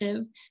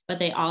narrative, but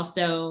they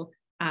also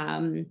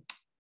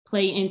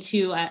play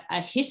into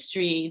a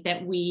history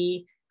that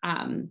we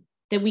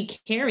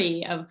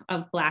carry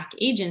of Black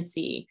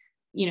agency,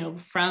 you know,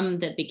 from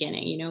the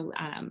beginning. You know,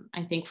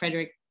 I think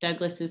Frederick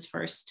Douglass's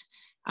first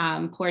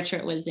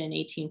portrait was in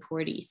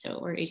 1840,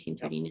 or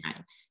 1839.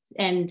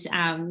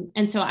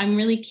 And so I'm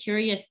really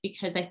curious,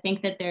 because I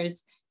think that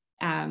there's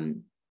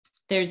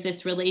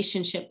this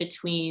relationship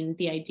between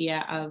the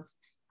idea of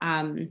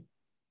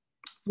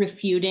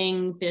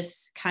refuting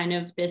this kind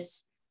of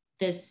this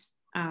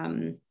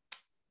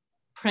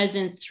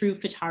presence through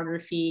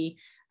photography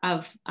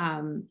of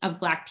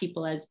Black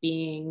people as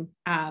being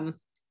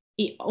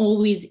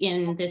always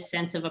in this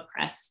sense of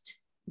oppressed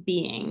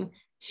being,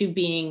 to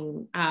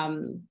being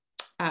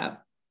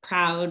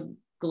proud,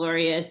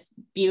 glorious,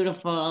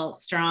 beautiful,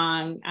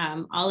 strong,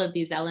 all of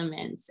these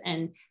elements.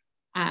 And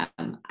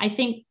I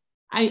think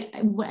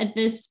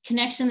this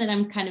connection that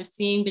I'm kind of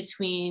seeing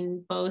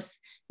between both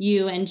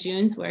you and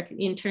June's work,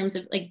 in terms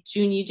of, like,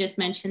 June, you just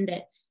mentioned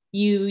that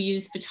you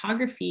use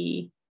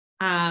photography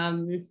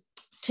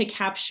to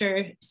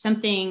capture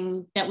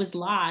something that was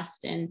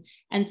lost, and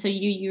so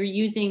you're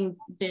using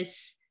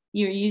this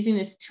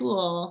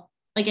tool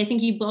like, I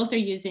think you both are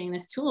using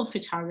this tool of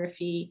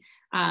photography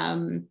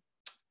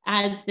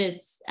as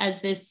this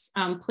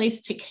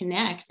place to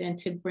connect and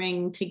to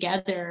bring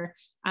together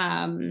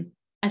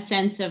a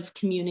sense of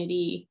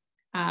community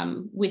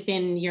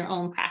within your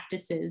own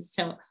practices.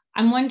 So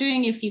I'm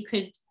wondering if you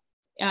could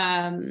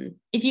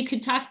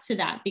talk to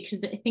that,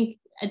 because I think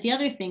the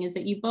other thing is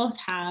that you both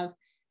have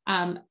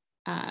a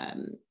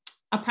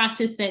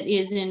practice that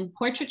is in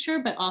portraiture,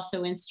 but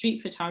also in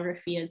street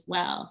photography as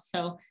well.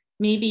 So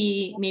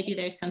maybe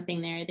there's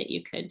something there that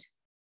you could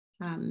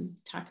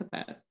talk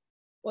about.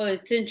 Well,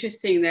 it's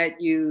interesting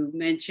that you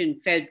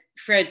mentioned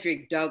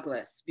Frederick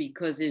Douglass,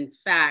 because in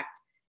fact,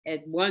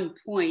 at one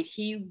point,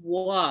 he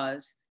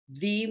was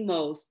the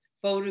most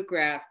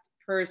photographed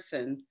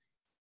person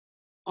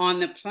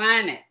on the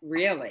planet,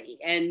 really.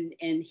 And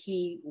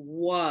he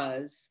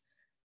was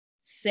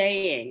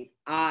saying,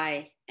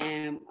 I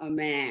am a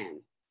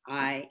man,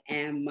 I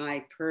am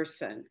my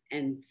person.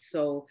 And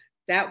so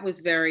that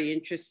was very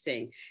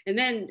interesting. And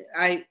then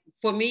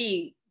for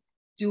me,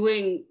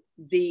 doing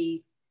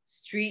the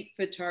street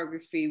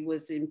photography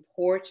was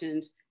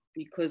important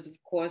because, of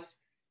course,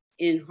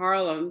 in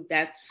Harlem,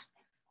 that's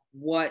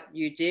what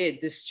you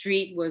did. The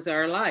street was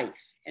our life,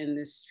 and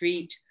the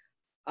street,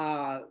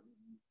 I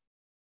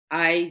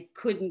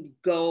couldn't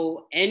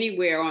go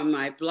anywhere on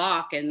my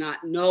block and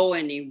not know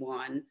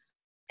anyone.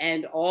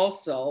 And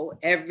also,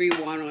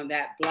 everyone on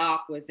that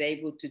block was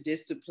able to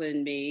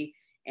discipline me,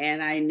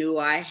 and I knew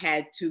I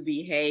had to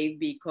behave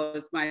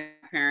because my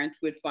parents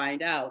would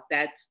find out.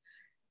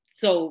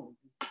 So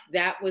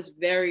that was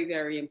very,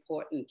 very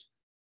important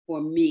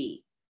for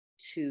me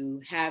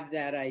to have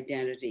that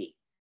identity.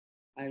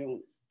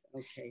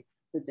 Okay,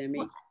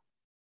 Bidemi.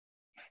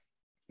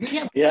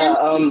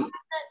 Yeah.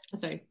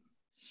 Sorry.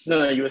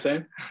 No, you were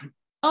saying?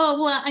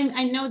 Oh, well,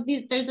 I know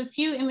there's a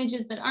few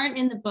images that aren't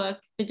in the book,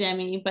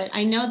 Bidemi, but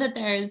I know that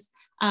there's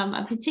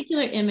a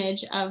particular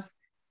image of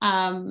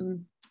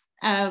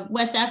a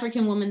West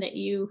African woman that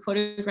you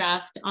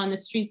photographed on the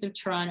streets of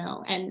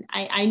Toronto. And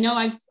I know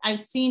I've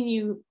seen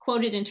you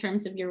quoted in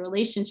terms of your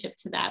relationship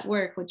to that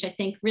work, which I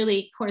think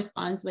really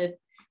corresponds with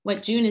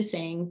what June is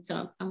saying.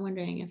 So I'm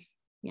wondering if,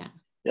 yeah.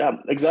 Yeah,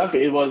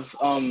 exactly. It was,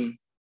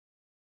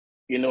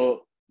 you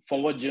know,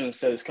 from what June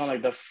said, it's kind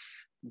of like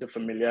the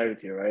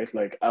familiarity, right?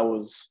 Like I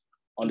was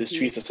on the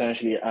streets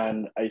essentially,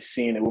 and I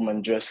seen a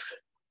woman dressed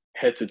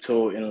head to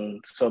toe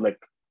in sort of like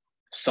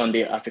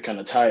Sunday African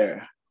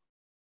attire,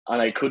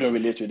 and I couldn't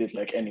relate with it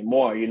like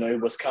anymore. You know, it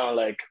was kind of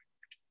like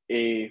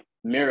a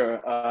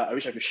mirror. I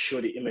wish I could show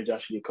the image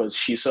actually, because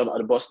she's sort of at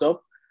the bus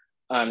stop,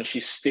 and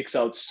she sticks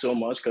out so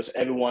much because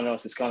everyone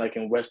else is kind of like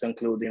in Western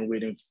clothing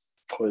waiting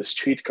for the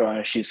streetcar,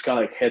 and she's kind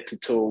of like head to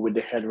toe with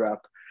the head wrap.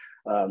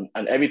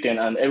 And everything,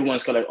 and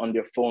everyone's kind of like on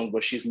their phone,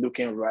 but she's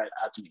looking right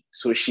at me.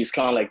 So she's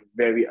kind of like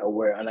very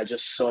aware. And I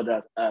just saw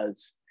that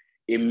as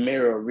a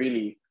mirror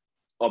really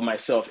of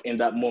myself in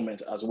that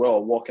moment as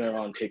well, walking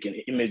around taking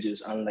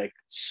images and like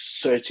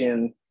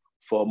searching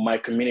for my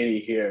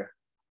community here,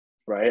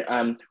 right?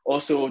 And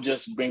also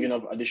just bringing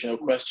up additional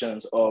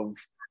questions of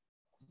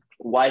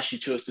why she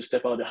chose to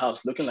step out of the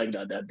house looking like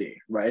that day,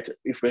 right?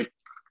 If we're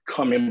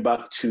coming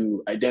back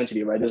to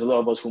identity, right? There's a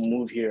lot of us who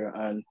move here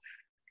and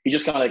you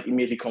just kind of like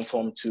immediately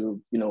conform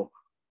to, you know,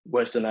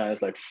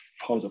 westernized like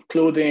forms of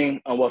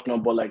clothing and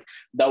whatnot. But like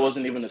that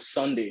wasn't even a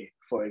Sunday,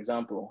 for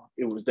example.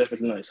 It was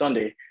definitely not a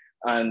Sunday.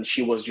 And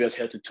she was dressed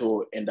head to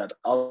toe in that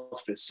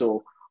outfit.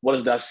 So what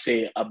does that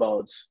say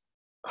about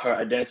her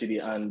identity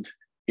and,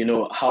 you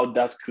know, how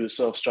that could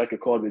sort of strike a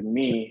chord with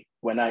me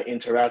when I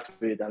interact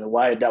with it and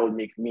why that would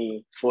make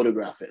me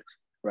photograph it,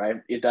 right?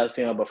 Is that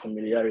thing about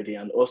familiarity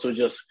and also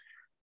just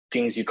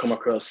things you come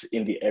across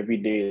in the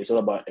everyday. It's all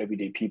about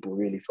everyday people,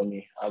 really, for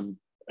me. I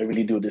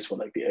really do this for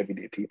like the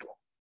everyday people.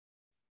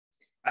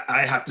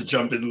 I have to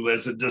jump in,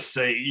 Liz, and just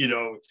say, you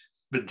know,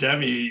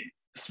 Bidemi,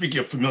 speaking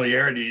of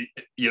familiarity,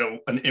 you know,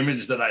 an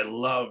image that I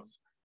love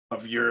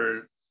of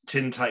your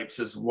tintypes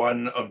is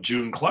one of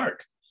June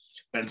Clark.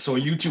 And so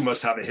you two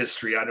must have a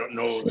history. I don't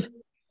know,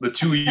 the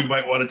two of you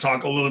might want to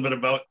talk a little bit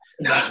about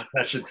that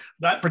session.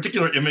 That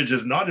particular image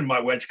is not in my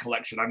Wedge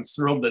collection. I'm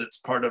thrilled that it's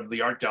part of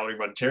the Art Gallery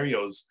of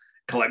Ontario's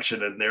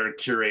collection, and their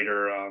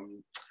curator,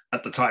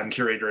 at the time,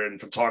 curator in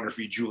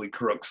photography, Julie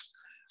Crooks,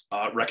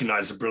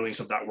 recognized the brilliance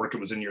of that work. It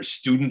was in your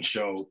student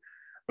show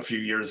a few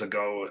years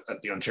ago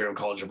at the Ontario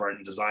College of Art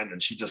and Design,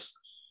 and she just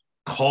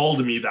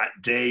called me that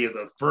day,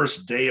 the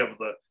first day of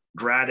the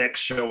GradX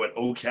show at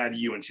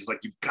OCADU, and she's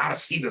like, you've got to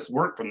see this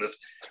work from this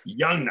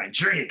young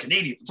Nigerian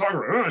Canadian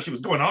photographer. She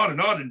was going on,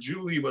 and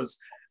Julie was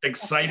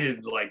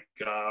excited, like,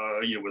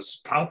 it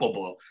was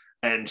palpable,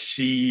 and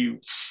she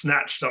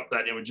snatched up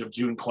that image of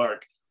June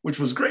Clark, which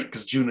was great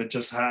because June had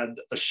just had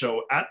a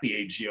show at the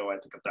AGO, I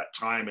think, at that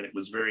time, and it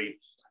was very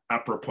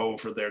apropos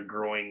for their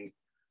growing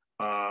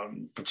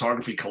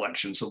photography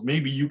collection. So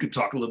maybe you could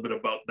talk a little bit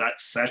about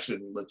that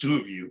session, the two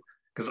of you,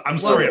 because I'm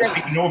sorry I'm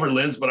taking over,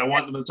 Liz, but I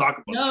want them to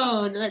talk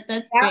about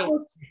that's great.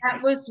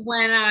 That was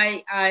when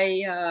I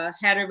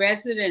had a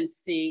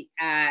residency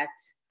at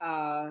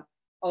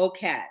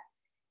OCAD,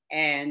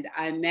 And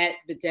I met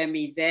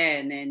Bidemi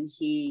then, and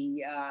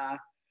he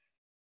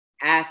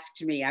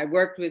asked me, I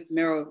worked with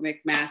Miro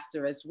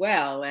McMaster as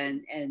well,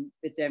 and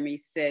Bidemi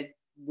said,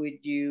 would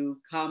you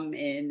come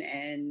in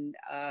and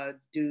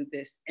do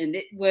this? And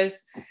it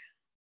was,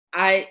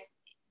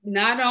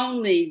 not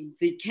only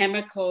the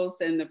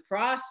chemicals and the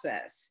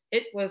process,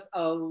 it was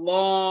a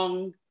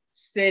long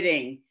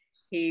sitting.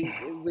 We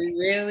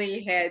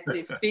really had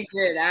to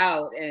figure it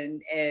out,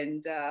 and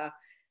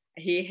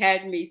he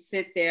had me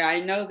sit there. I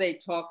know they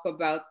talk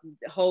about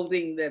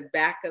holding the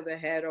back of the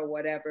head or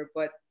whatever,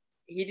 but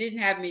he didn't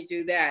have me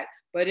do that.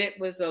 But it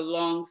was a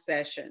long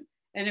session,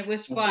 and it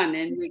was fun,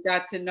 and we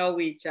got to know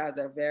each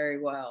other very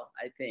well,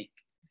 I think.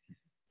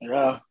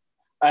 Yeah,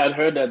 I had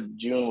heard that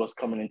June was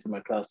coming into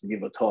my class to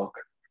give a talk.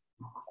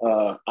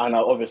 And I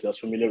obviously was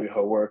familiar with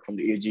her work from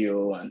the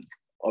AGO and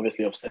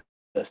obviously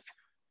obsessed.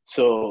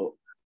 So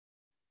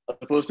as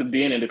opposed to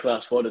being in the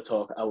class for the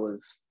talk,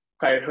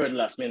 I heard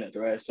last minute,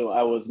 right? So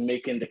I was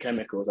making the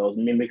chemicals, I was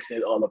mixing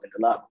it all up in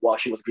the lab while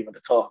she was giving the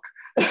talk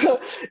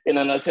in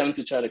an attempt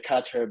to try to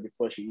catch her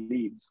before she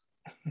leaves.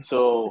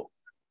 So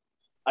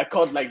I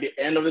caught like the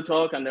end of the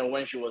talk, and then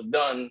when she was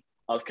done,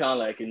 I was kind of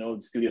like,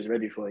 the studio's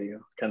ready for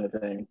you kind of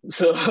thing.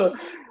 So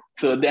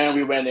then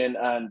we went in,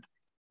 and,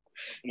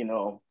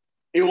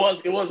 it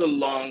was a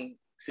long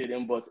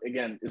sitting, but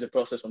again, it's a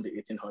process from the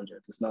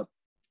 1800s. It's not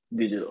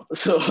digital.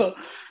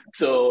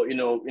 So in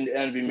the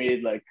end, we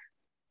made like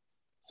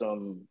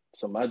some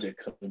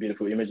magic, some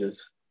beautiful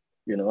images,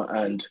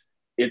 and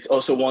it's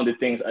also one of the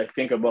things I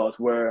think about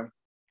where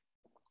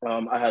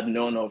I had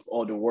known of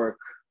all the work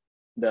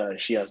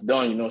that she has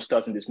done,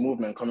 starting this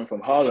movement coming from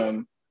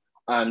Harlem.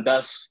 And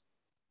that's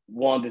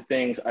one of the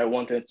things I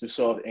wanted to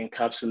sort of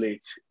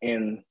encapsulate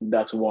in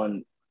that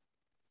one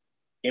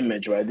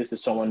image, right? This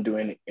is someone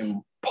doing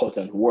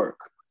important work.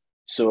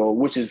 So,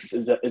 which is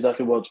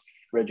exactly what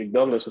Frederick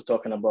Douglass was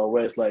talking about,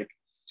 where it's like,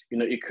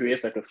 it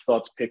creates like a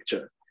thought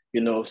picture,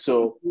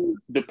 so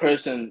the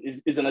person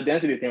is an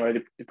identity thing,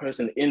 right? The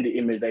person in the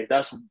image, like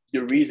that's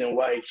the reason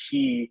why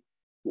he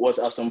was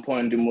at some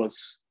point the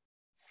most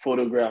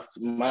photographed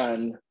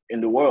man in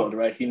the world,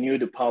 right? He knew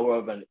the power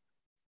of an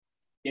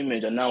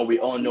image, and now we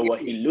all know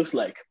what he looks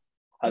like.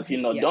 Has he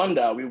not done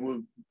that, we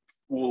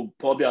will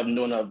probably have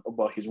known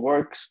about his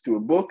works through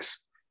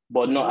books,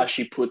 but not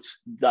actually put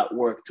that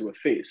work to a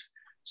face.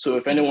 So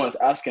if anyone's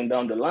asking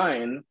down the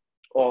line,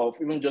 or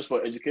even just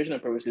for educational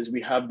purposes,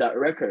 we have that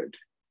record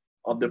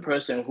of the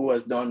person who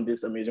has done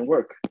this amazing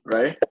work,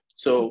 right?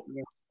 So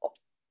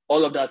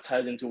all of that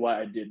ties into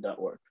why I did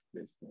that work,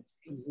 basically.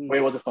 But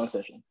it was a fun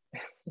session.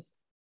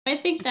 I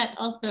think that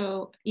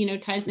also,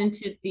 ties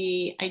into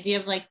the idea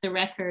of like the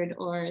record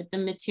or the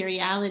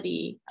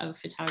materiality of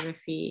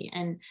photography.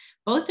 And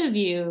both of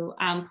you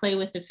play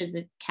with the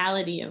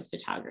physicality of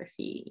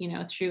photography,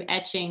 through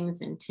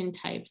etchings and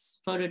tintypes,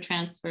 photo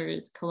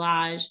transfers,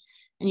 collage,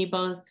 and you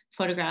both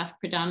photograph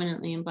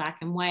predominantly in black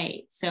and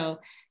white. So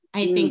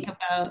I think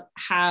about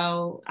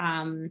how,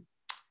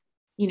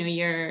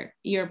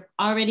 you're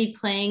already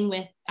playing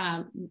with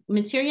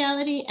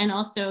materiality and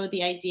also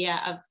the idea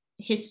of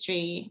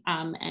history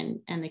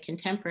and the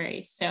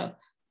contemporary. So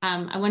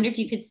I wonder if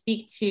you could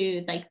speak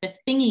to like the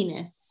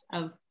thinginess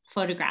of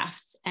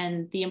photographs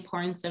and the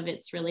importance of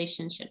its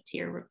relationship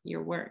to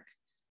your work.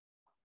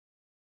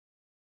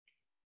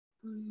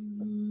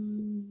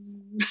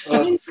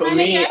 For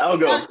me, I'll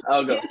go.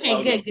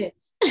 Okay, good.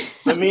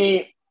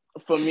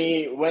 For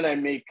me, when I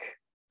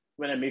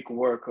make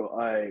work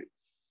or I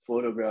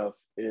photograph,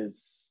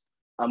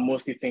 I'm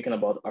mostly thinking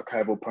about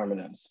archival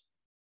permanence,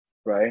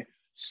 right?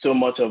 So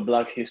much of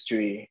Black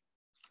history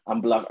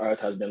and Black art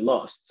has been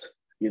lost,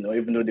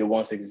 even though they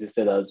once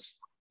existed as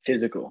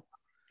physical,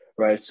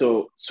 right?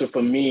 So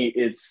for me,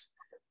 it's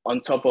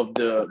on top of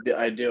the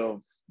idea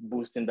of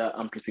boosting that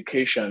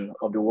amplification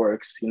of the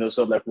works, sort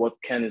of like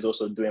what Ken is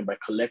also doing by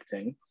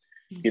collecting,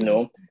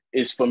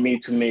 is for me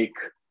to make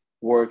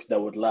works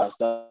that would last.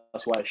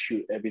 That's why I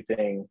shoot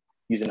everything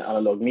using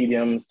analog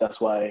mediums.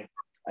 That's why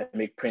I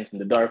make prints in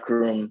the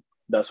darkroom.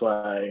 That's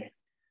why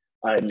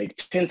I make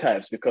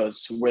tintypes,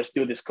 because we're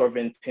still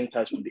discovering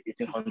tintypes from the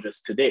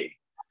 1800s today.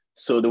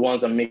 So the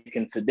ones I'm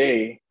making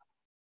today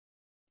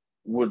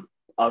would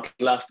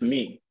outlast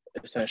me,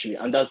 essentially.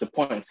 And that's the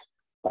point.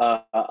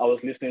 I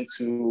was listening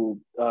to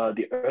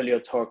the earlier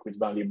talk with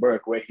Van Lee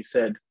Burke, where he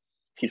said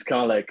he's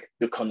kind of like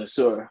the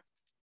connoisseur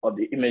of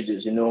the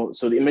images,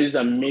 So the images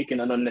I'm making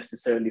are not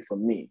necessarily for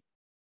me.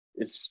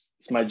 It's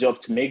my job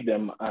to make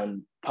them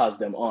and pass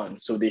them on.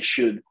 So they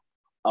should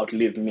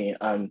outlive me.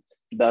 And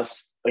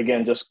that's,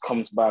 again, just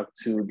comes back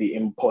to the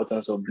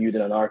importance of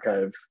building an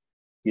archive,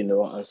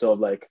 and sort of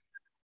like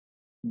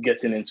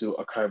getting into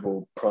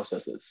archival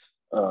processes,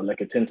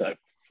 like a tintype,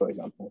 for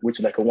example, which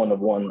is like a one of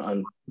one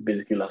and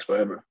basically lasts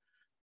forever.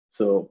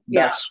 So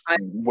that's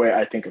where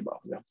I think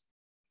about.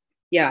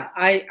 Yeah,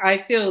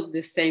 I feel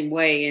the same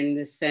way in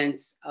the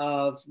sense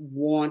of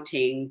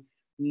wanting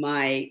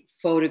my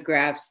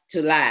photographs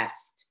to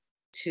last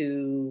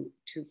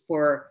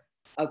for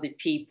other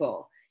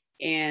people.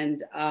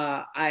 And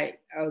I,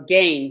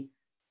 again,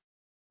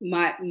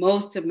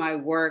 most of my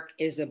work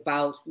is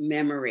about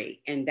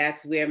memory, and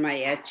that's where my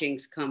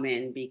etchings come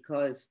in,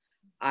 because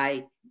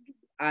I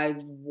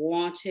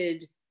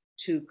wanted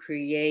to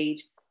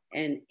create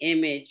an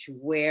image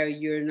where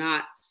you're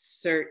not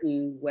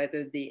certain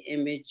whether the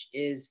image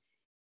is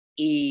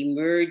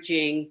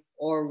emerging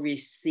or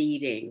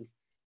receding.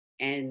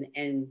 And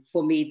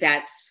for me,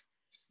 that's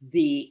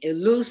the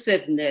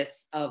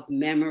elusiveness of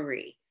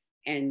memory.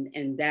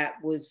 And that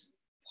was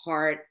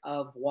part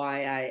of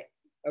why I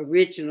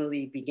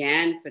originally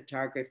began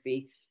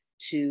photography,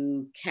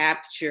 to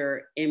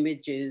capture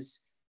images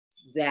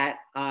that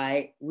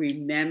I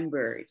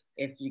remembered,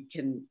 if you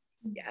can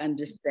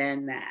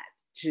understand that,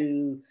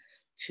 to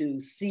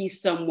see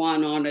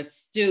someone on a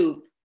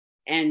stoop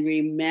and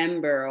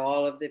remember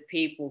all of the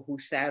people who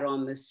sat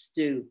on the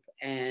stoop,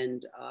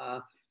 and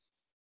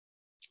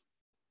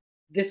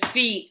the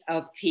feet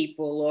of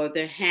people or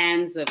the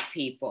hands of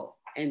people.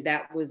 And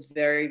that was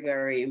very,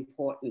 very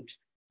important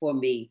for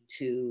me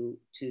to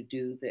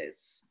do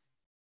this,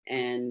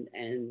 and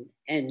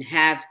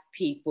have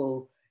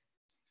people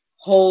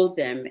hold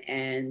them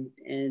and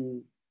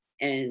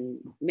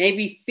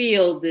maybe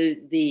feel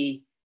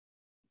the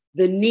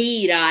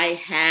need I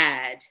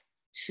had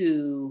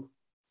to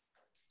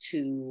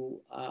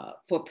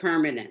for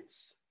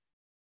permanence.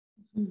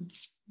 Yeah.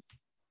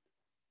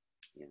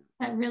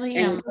 That really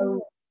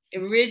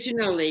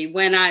originally,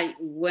 when I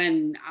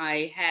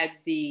had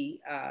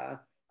the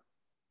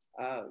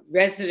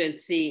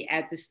residency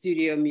at the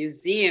Studio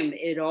Museum,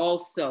 it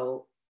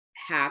also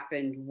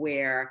happened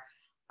where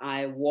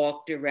I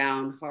walked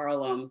around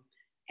Harlem,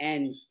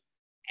 and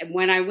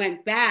when I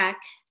went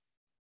back,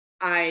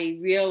 I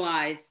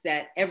realized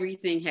that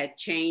everything had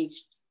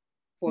changed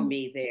for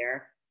me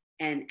there,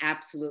 and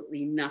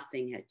absolutely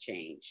nothing had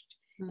changed.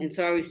 And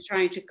so I was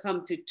trying to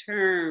come to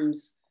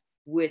terms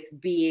with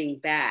being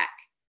back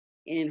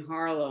in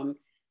Harlem,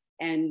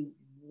 and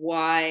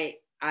why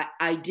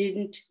I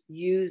didn't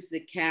use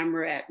the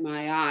camera at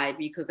my eye,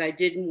 because I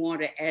didn't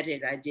want to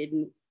edit. I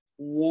didn't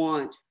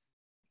want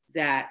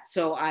that.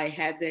 So I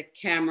had the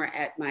camera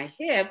at my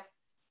hip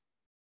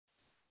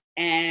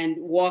and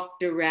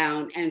walked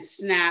around and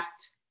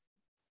snapped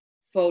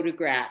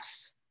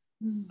photographs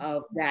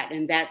of that.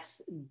 And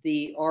that's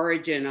the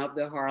origin of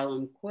the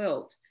Harlem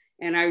quilt.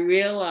 And I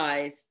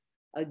realized,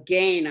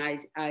 again,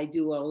 I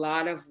do a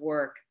lot of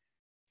work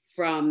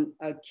from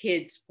a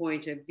kid's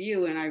point of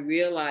view. And I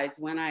realized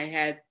when I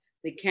had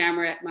the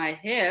camera at my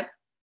hip,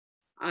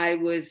 I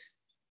was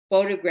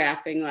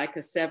photographing like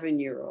a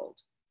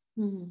 7-year-old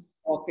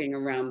walking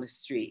around the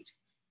street.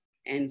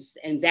 And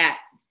that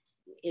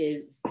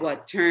is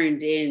what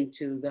turned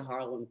into the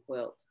Harlem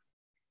quilt.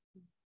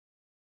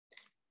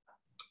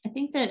 I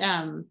think that,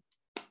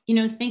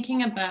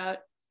 thinking about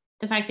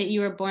the fact that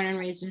you were born and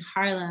raised in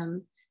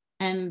Harlem,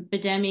 and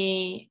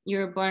Bidemi, you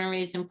were born and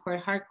raised in Port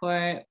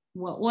Harcourt.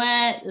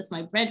 What? That's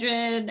my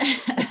brethren.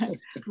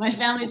 My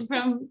family's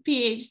from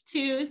PH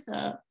too,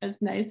 so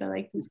that's nice. I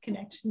like this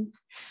connection.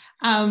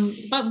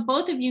 But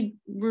both of you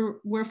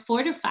were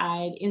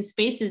fortified in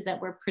spaces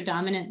that were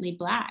predominantly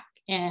Black,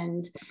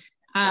 and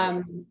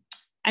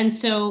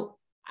so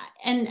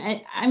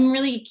I'm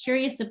really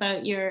curious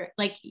about your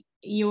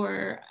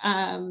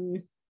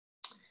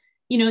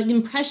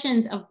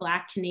impressions of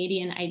Black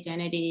Canadian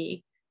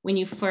identity when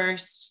you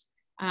first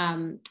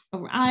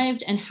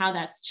arrived, and how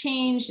that's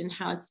changed, and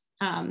how it's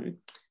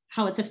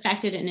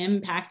affected and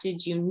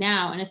impacted you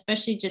now. And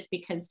especially just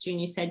because, June,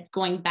 you said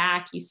going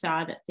back, you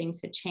saw that things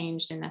had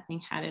changed and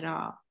nothing had at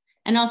all.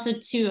 And also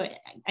too,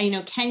 I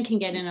know Ken can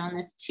get in on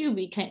this too,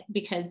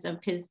 because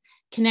of his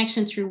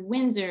connection through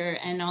Windsor,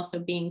 and also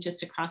being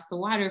just across the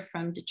water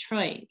from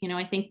Detroit.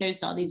 I think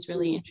there's all these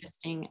really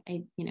interesting,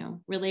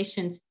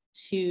 relations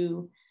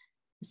to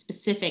the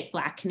specific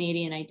Black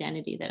Canadian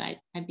identity that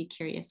I'd be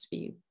curious for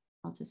you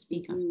all to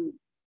speak on.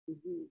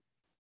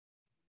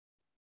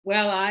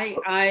 Well,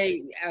 I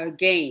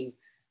again,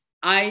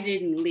 I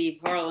didn't leave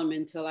Harlem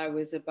until I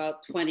was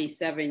about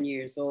 27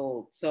 years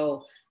old.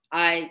 So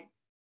I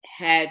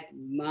had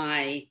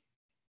my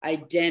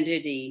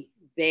identity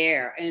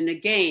there. And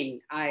again,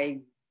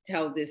 I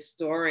tell this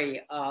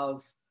story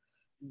of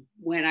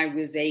when I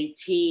was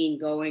 18,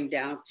 going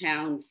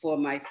downtown for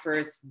my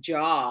first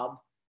job,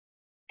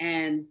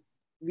 and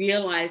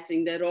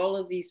realizing that all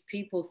of these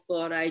people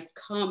thought I'd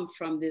come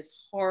from this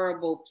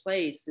horrible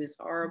place, this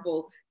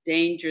horrible,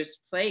 dangerous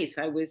place.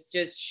 I was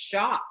just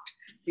shocked,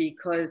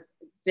 because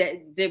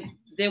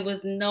there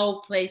was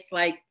no place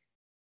like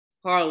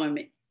Harlem,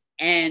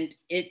 and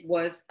it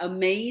was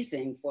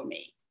amazing for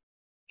me.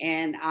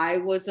 And I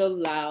was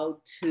allowed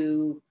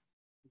to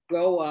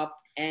grow up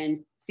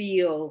and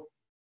feel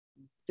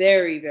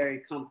very,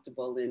 very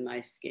comfortable in my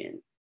skin,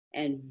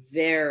 and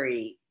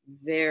very,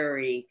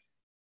 very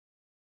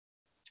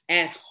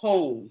at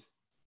home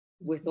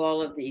with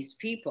all of these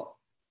people.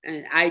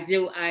 And I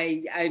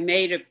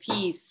made a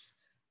piece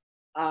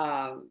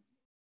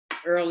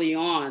early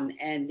on,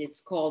 and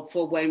it's called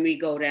For When We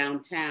Go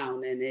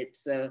Downtown. And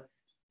it's a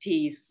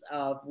piece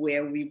of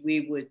where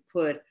we would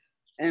put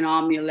an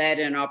amulet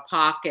in our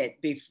pocket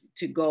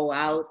to go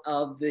out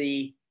of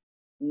the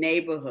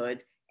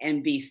neighborhood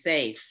and be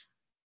safe.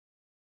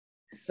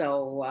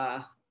 So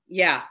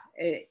yeah,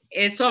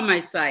 it's on my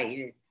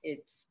site.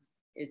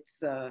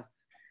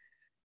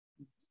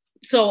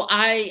 So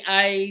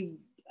I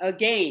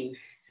again,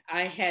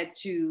 I had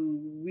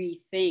to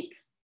rethink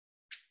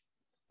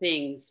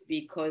things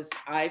because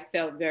I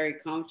felt very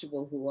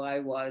comfortable who I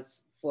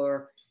was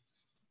for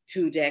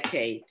 2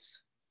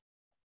 decades.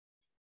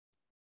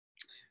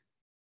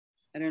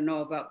 I don't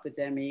know about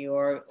Bidemi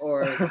or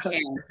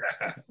Ken.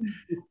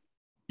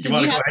 You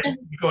want to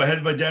go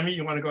ahead, Bidemi?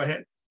 You want to go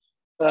ahead?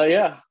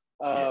 Yeah.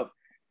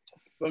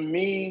 For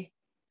me,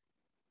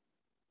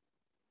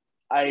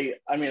 I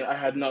mean, I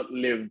had not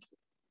lived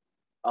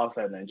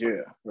outside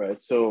Nigeria,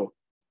 right? So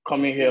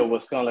coming here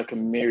was kind of like a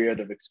myriad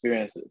of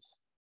experiences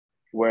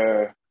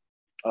where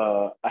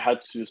I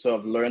had to sort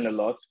of learn a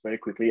lot very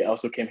quickly. I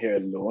also came here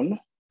alone,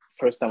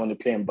 first time on the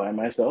plane by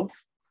myself,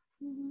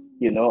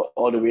 you know,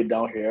 all the way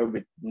down here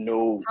with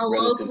no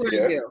relatives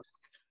here. You?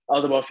 I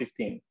was about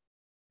 15.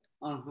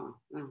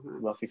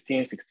 About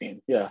 15,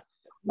 16, yeah.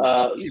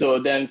 So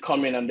then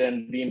coming and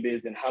then being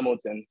based in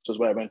Hamilton, which was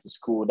where I went to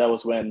school, that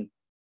was when,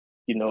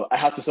 you know, I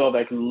had to sort of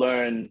like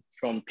learn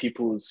from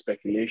people's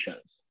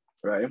speculations,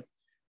 right?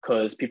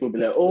 Because people would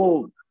be like,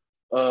 oh,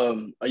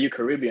 are you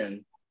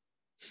Caribbean?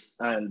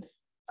 And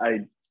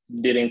I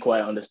didn't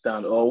quite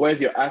understand. Or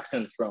where's your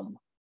accent from?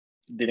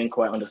 Didn't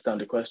quite understand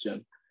the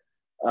question.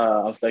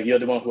 I was like, you're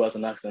the one who has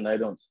an accent, I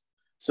don't.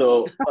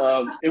 So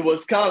it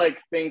was kind of like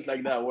things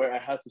like that where I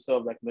had to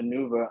sort of like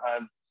maneuver.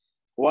 And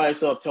what I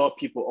sort of tell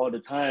people all the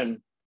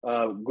time,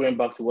 going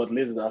back to what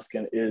Liz is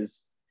asking,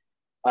 is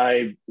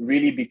I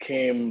really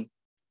became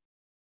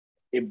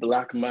a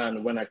Black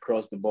man when I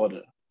crossed the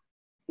border.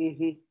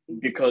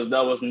 Because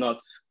that was not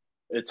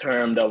a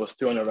term that was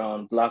thrown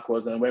around. Black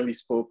was, and when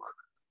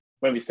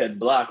we said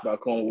Black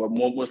back home, we're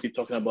mostly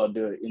talking about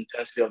the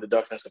intensity of the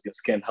darkness of your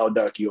skin, how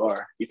dark you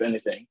are, if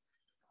anything.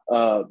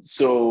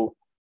 So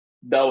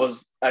that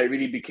was, I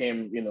really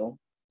became, you know,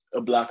 a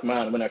Black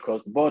man when I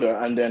crossed the border.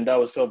 And then that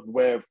was sort of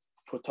where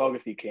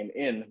photography came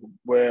in,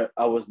 where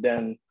I was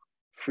then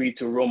free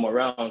to roam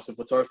around. So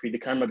photography, the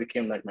camera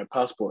became like my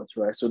passport,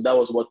 right? So that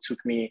was what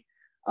took me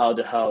out of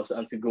the house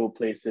and to go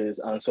places.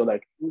 And so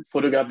like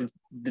photographed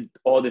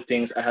all the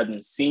things I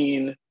hadn't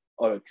seen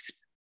or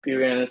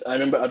experienced. I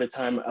remember at the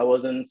time I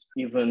wasn't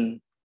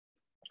even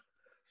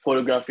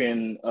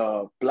photographing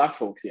Black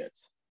folks yet,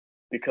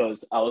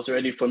 because I was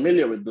already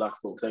familiar with Black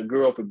folks. I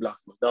grew up with Black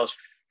folks. That was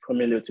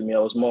familiar to me. I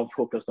was more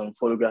focused on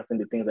photographing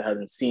the things I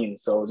hadn't seen.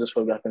 So I was just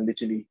photographing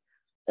literally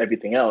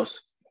everything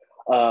else.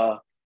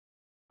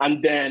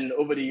 And then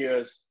over the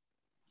years,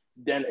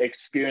 then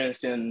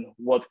experiencing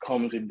what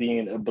comes with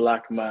being a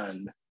Black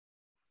man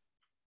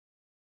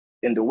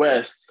in the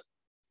West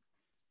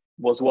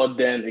was what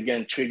then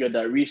again triggered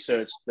that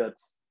research that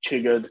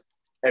triggered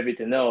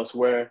everything else,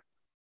 where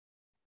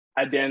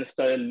I then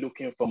started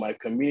looking for my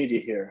community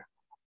here,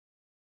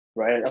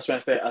 right? That's when I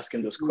started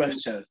asking those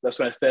questions. That's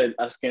when I started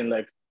asking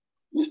like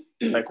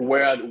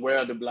where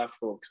are the Black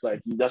folks?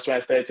 Like that's when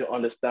I started to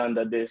understand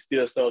that there's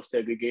still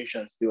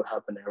self-segregation still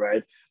happening,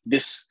 right?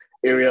 This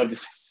area of the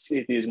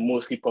city is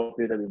mostly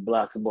populated with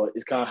Blacks, but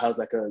it kind of has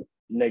like a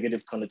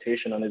negative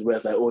connotation on it where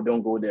it's like, oh,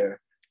 don't go there,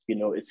 you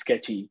know, it's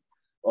sketchy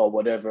or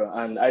whatever.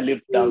 And I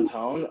lived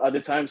downtown at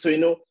the time. So, you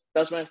know,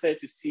 that's when I started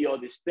to see all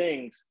these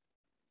things.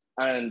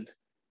 And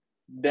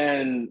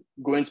then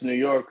going to New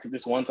York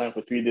this one time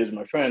for 3 days with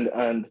my friend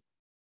and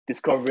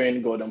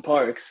discovering Gordon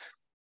Parks,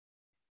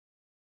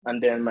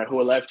 and then my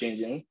whole life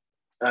changing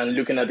and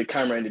looking at the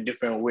camera in a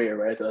different way,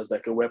 right? As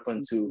like a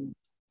weapon to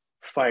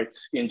fight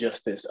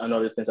injustice and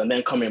all these things, and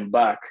then coming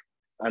back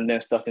and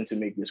then starting to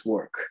make this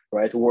work,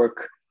 right?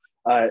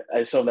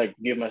 I sort of like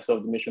gave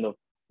myself the mission of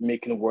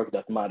making work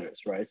that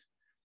matters, right?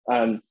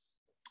 And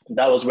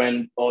that was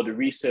when all the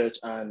research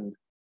and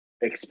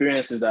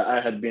experiences that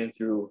I had been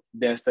through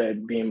then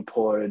started being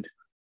poured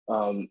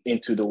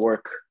into the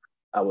work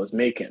I was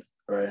making,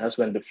 right? That's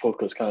when the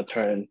focus kind of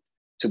turned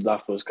to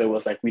Black folks, because it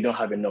was like, we don't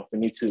have enough. We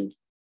need to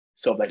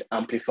sort of like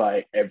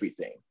amplify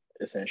everything,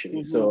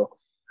 essentially. So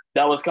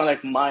that was kind of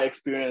like my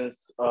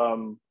experience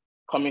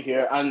coming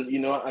here, and, you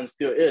know, and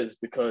still is,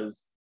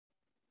 because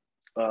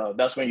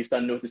that's when you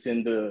start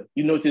noticing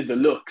you notice the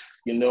looks,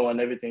 you know, and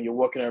everything. You're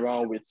walking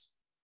around with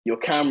your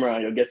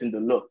camera, you're getting the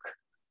look,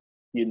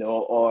 you know.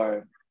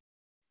 Or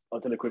I'll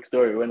tell a quick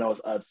story. When I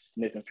was at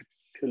Nathan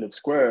Phillips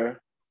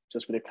Square,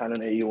 just with a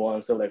Canon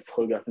AE1, so like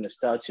photographing a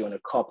statue, and a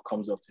cop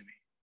comes up to me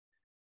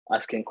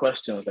asking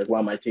questions like, why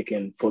am I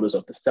taking photos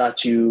of the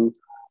statue?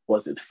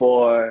 What's it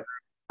for?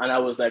 And I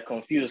was like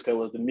confused because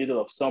it was the middle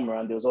of summer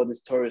and there was all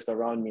these tourists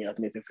around me at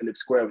Nathan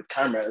Phillips Square with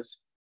cameras.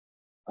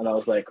 And I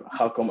was like,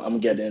 how come I'm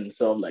getting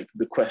sort of like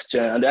the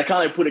question? And I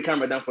kind of like put the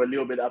camera down for a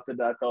little bit after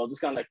that. I was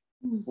just kind of like,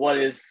 what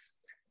is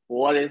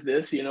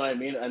this? You know what I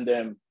mean? And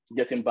then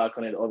getting back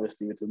on it,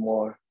 obviously, with a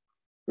more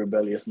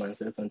rebellious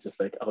mindset and just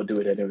like, I'll do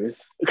it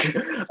anyways.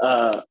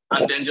 And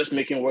then just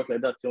making work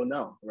like that till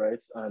now, right?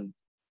 And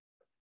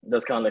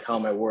that's kind of like how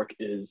my work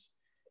is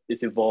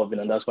it's evolving.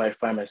 And that's why I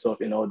find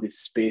myself in all these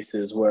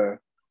spaces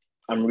where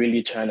I'm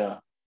really trying to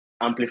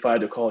amplify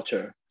the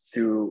culture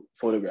through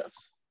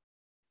photographs.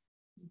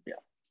 Yeah.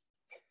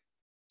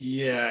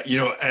 Yeah, you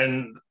know,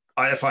 and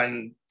I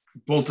find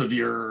both of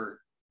your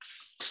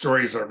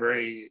stories are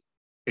very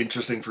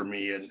interesting for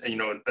me, and you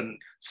know, and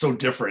so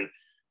different.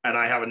 And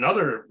I have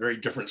another very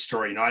different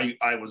story. You know,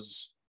 I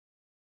was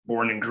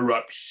born and grew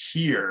up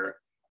here,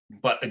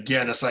 but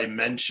again, as I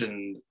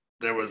mentioned,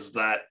 there was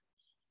that,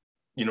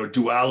 you know,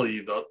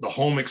 duality, the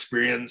home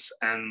experience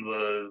and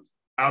the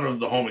out of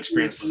the home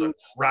experience was a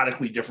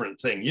radically different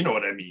thing. You know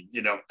what I mean?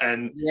 You know,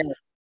 and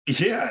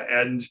yeah,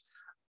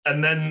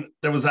 and then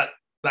there was that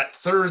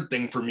third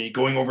thing for me,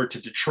 going over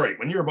to Detroit.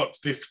 When you're about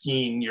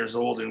 15 years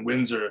old in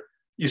Windsor,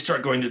 you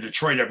start going to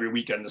Detroit every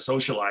weekend to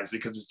socialize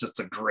because it's just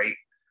a great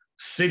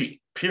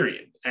city,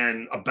 period,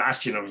 and a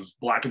bastion of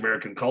Black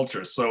American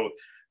culture. So,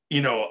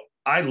 you know,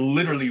 I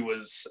literally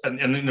was, and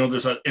you know,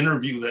 there's an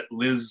interview that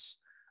Liz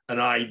and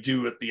I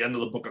do at the end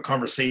of the book, a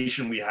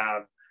conversation we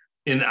have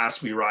in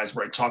As We Rise,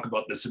 where I talk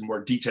about this in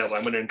more detail.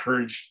 I'm going to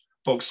encourage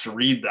folks to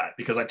read that,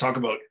 because I talk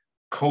about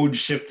code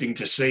shifting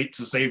to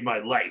save my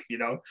life. You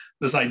know,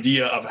 this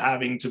idea of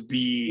having to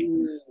be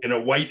in a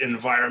white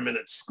environment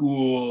at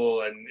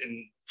school and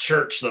in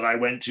church that I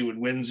went to in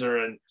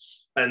Windsor,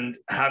 and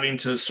having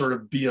to sort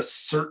of be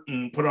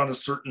put on a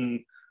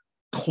certain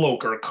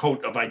cloak or a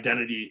coat of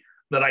identity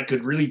that I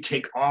could really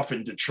take off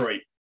in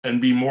Detroit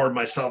and be more of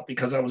myself,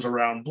 because I was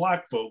around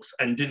Black folks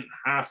and didn't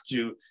have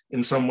to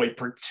in some way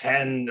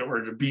pretend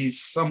or to be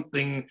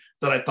something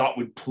that I thought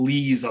would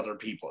please other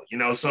people, you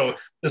know? So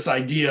this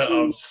idea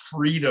of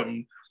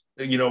freedom,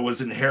 you know,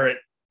 was inherent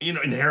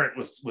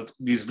with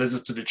these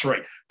visits to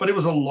Detroit, but it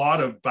was a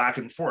lot of back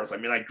and forth. I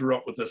mean, I grew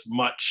up with as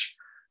much,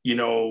 you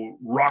know,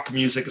 rock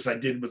music as I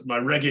did with my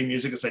reggae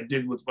music, as I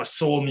did with my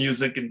soul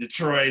music in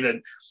Detroit.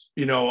 And,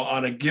 you know,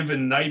 on a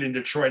given night in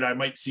Detroit, I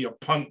might see a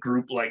punk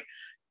group like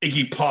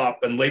Iggy Pop,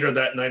 and later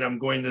that night I'm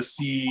going to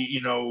see,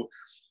 you know,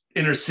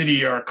 Inner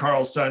City or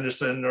Carl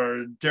Sanderson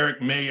or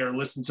Derek May, or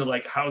listen to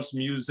like house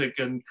music.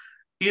 And,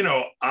 you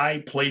know,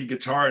 I played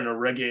guitar in a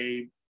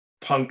reggae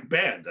punk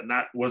band, and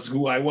that was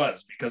who I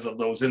was because of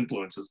those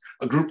influences.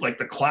 A group like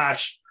The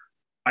Clash,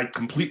 I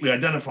completely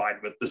identified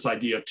with this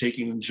idea of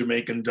taking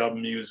Jamaican dub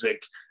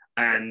music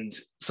and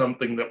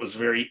something that was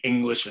very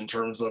English in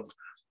terms of,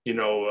 you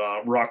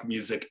know, rock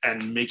music,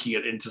 and making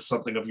it into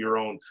something of your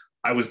own.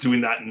 I was doing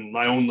that in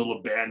my own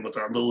little band with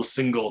our little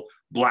single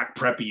Black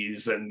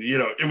Preppies. And, you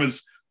know, it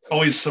was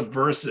always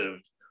subversive,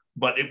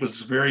 but it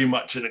was very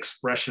much an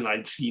expression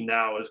I'd see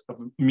now as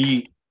of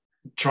me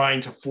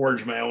trying to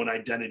forge my own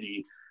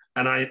identity.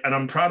 And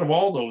I'm proud of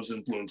all those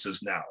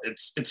influences now.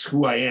 It's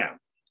who I am,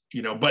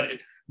 you know, but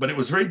it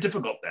was very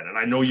difficult then. And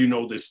I know you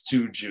know this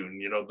too, June,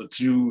 you know, the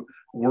two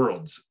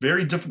worlds,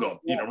 very difficult,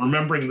 you know,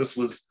 remembering this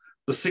was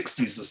the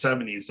 60s, the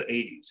 70s, the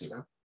 80s, you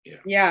know?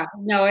 Yeah,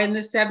 no, in the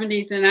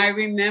 70s. And I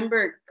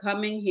remember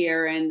coming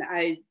here, and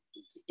I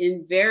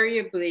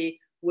invariably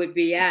would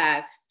be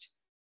asked,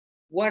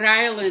 what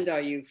island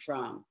are you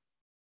from?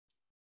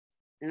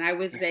 And I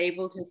was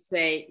able to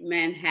say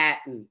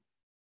Manhattan.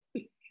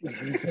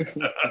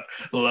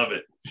 Love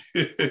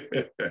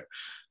it.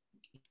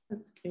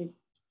 That's great.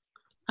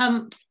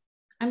 I'm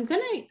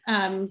going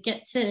to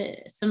get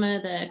to some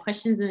of the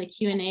questions in the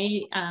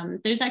Q&A.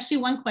 There's actually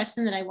one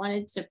question that I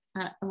want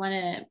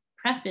to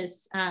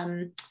preface,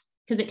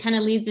 because it kind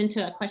of leads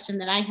into a question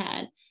that I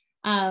had.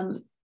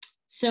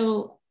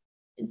 So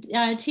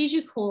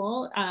Teju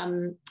Cole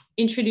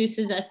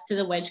introduces us to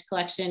the Wedge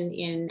collection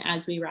in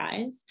As We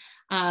Rise.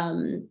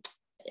 And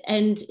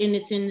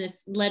it's in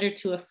this letter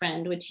to a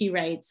friend, which he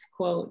writes,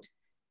 quote,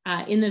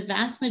 in the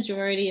vast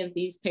majority of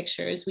these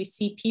pictures, we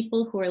see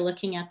people who are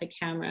looking at the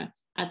camera,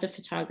 at the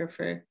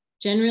photographer,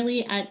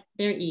 generally at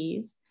their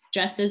ease,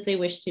 dressed as they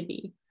wish to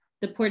be.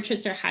 The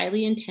portraits are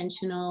highly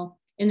intentional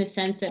in the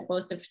sense that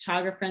both the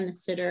photographer and the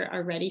sitter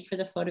are ready for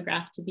the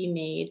photograph to be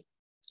made,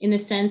 in the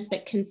sense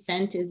that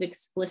consent is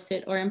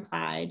explicit or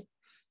implied,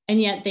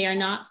 and yet they are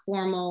not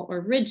formal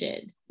or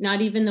rigid,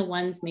 not even the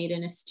ones made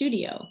in a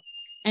studio.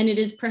 And it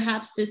is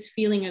perhaps this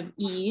feeling of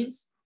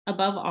ease,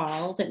 above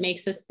all, that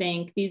makes us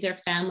think these are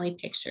family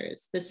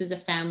pictures. This is a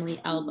family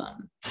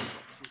album.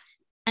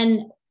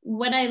 And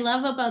what I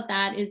love about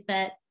that is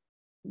that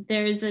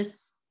there's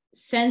this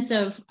sense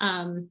of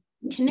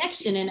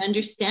connection and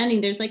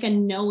understanding. There's like a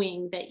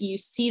knowing that you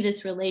see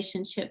this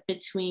relationship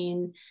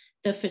between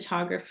the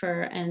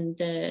photographer and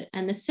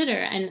the sitter.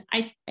 And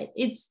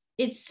it's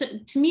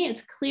to me,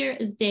 it's clear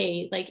as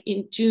day, like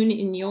in June,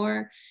 in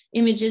your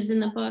images in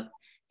the book,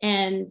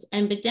 and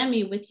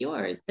Bidemi with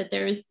yours, that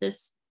there is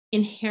this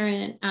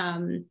inherent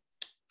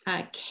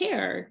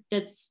care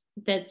that's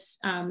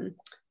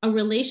a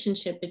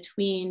relationship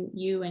between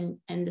you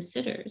and the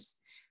sitters.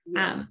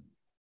 Yes.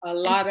 A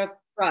lot of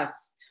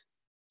trust.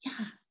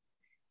 Yeah.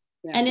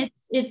 And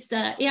it's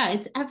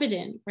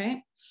evident,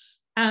 right?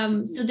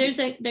 So there's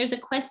a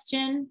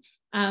question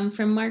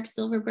from Mark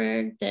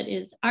Silverberg that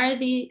is, are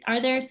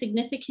there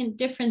significant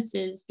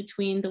differences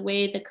between the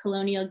way the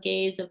colonial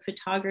gaze of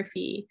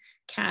photography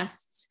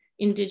casts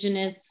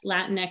Indigenous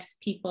Latinx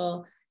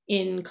people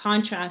in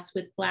contrast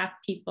with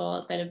Black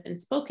people that have been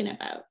spoken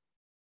about.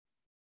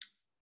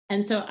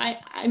 And so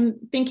I'm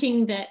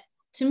thinking that,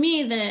 to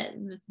me,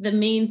 the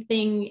main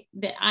thing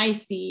that I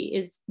see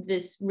is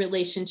this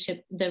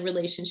relationship, the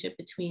relationship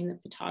between the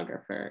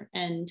photographer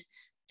and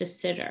the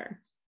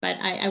sitter. But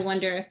I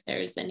wonder if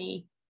there's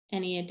any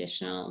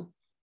additional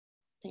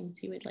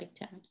things you would like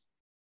to add.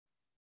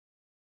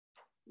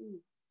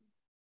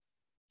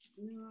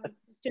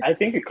 I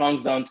think it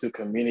comes down to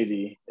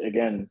community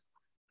again,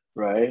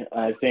 right?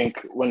 I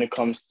think when it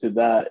comes to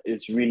that,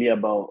 it's really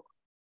about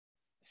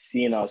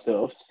seeing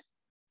ourselves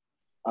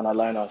and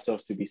allowing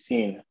ourselves to be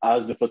seen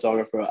as the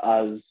photographer,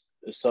 as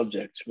a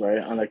subject, right?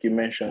 And like you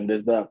mentioned,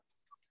 there's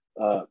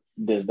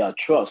that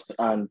trust,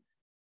 and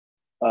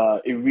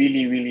it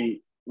really,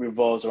 really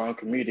revolves around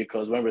community,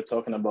 because when we're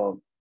talking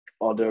about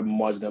other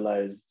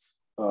marginalized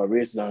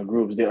races and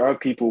groups, there are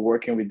people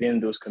working within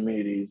those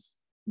communities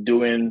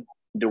doing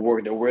the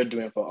work that we're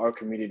doing for our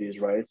communities,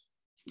 right?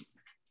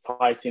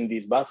 Fighting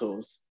these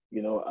battles,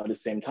 at the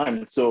same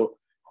time. So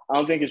I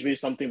don't think it's really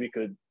something we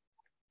could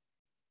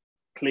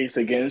place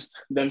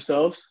against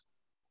themselves.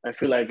 I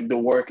feel like the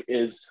work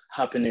is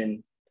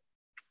happening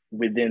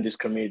within these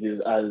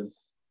communities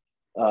as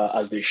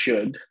they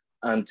should,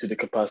 and to the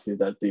capacities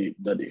that they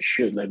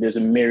should. Like, there's a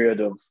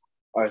myriad of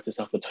artists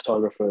and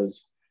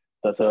photographers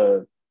that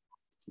are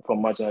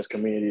from marginalized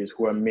communities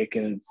who are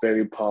making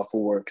very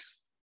powerful works,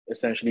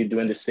 essentially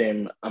doing the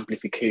same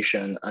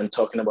amplification and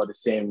talking about the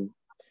same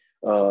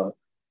sort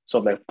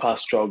of like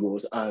past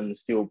struggles, and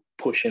still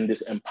pushing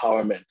this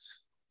empowerment,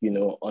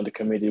 on the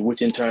community,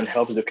 which in turn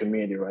helps the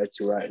community, right,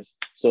 to rise.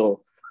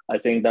 So I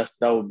think that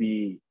would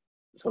be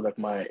sort of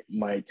like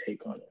my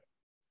take on it.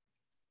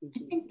 I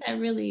think that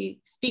really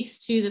speaks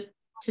to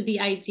the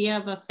idea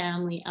of a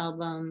family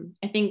album.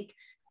 I think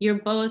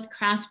you're both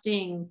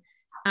crafting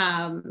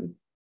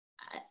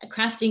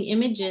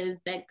images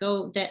that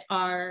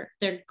are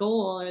their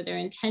goal or their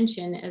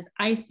intention, as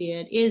I see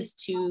it, is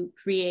to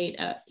create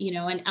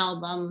an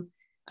album,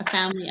 a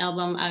family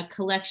album, a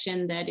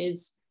collection that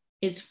is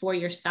for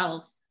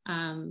yourself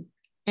and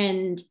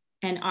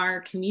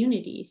our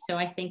community. So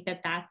I think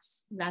that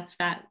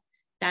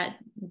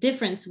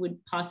difference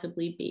would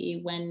possibly be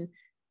when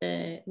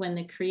the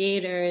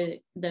creator,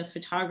 the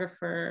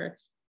photographer,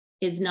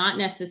 is not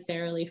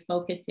necessarily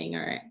focusing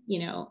or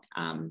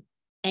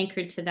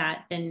anchored to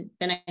that, then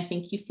I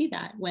think you see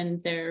that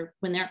when their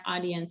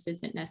audience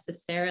isn't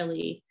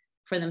necessarily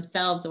for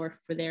themselves or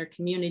for their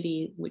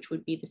community, which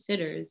would be the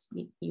sitters,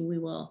 we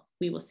will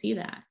see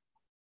that.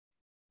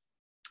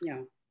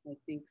 Yeah, I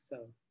think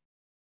so.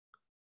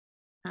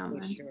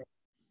 For sure.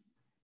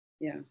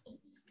 Yeah.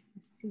 Let's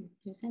see if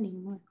there's any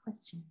more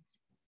questions.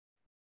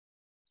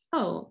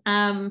 Oh,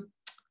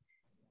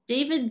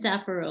 David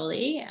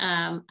Zapparoli,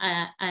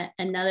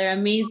 another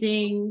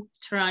amazing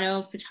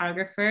Toronto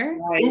photographer.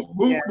 Right.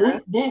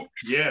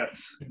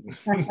 Yes.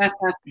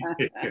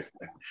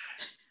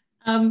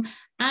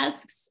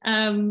 Asks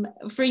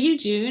for you,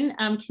 June,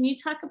 can you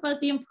talk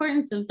about the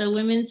importance of the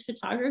Women's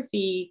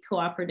Photography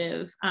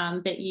Cooperative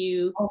that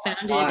you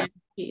founded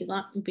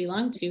and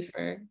belonged to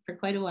for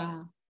quite a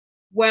while?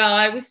 Well,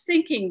 I was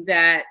thinking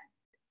that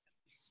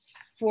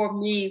for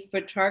me,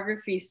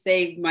 photography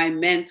saved my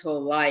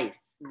mental life,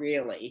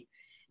 really.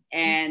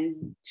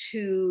 And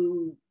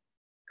to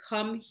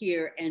come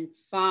here and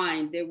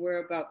find, there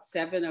were about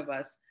 7 of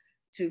us,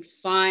 to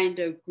find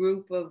a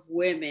group of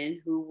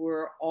women who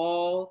were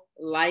all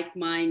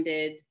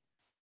like-minded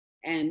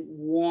and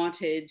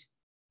wanted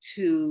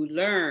to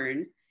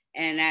learn.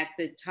 And at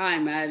the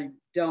time, I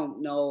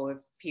don't know if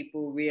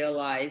people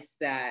realized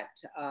that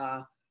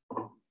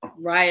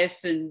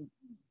Ryerson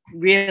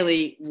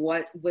really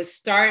what was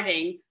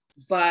starting,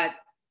 but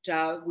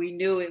we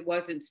knew it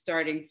wasn't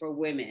starting for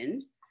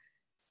women.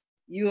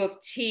 U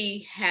of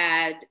T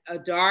had a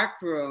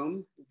dark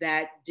room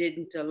that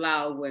didn't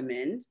allow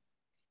women.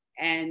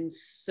 And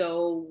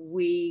so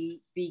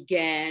we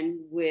began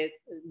with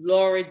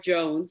Laura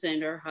Jones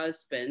and her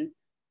husband,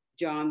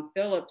 John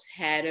Phillips,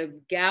 had a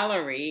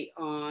gallery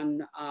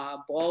on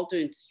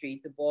Baldwin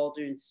Street, the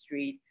Baldwin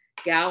Street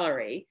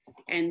Gallery.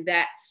 And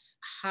that's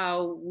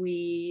how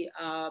we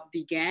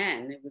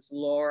began. It was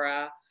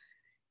Laura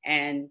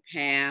and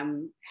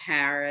Pam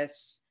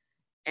Harris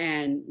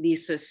and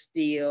Lisa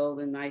Steele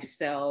and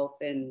myself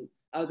and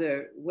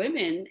other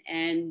women.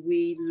 And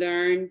we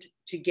learned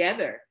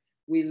together.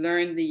 We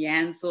learned the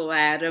Ansel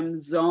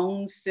Adams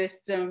zone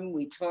system.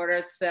 We taught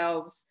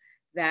ourselves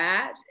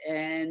that.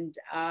 And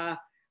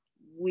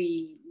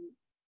we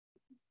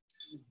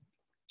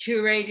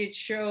curated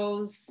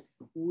shows.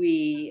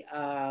 We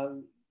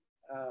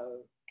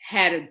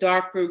had a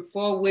darkroom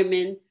for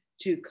women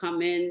to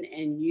come in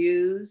and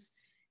use.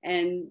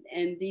 And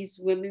these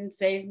women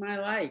saved my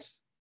life.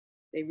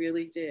 They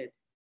really did.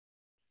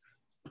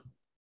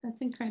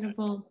 That's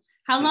incredible.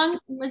 How long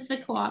was the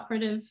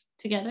cooperative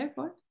together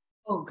for?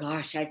 Oh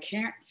gosh, I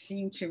can't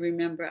seem to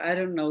remember. I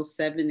don't know,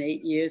 7,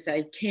 8 years.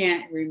 I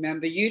can't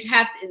remember. You'd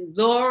have to,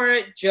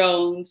 Laura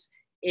Jones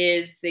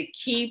is the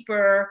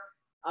keeper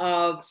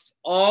of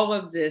all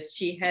of this.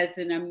 She has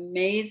an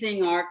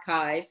amazing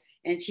archive,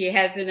 and she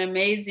has an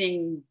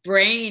amazing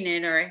brain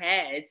in her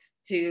head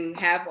to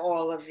have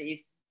all of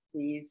this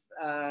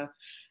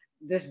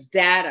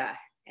data,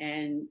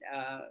 and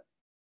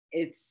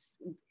it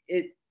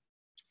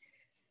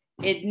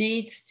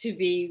needs to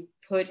be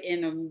put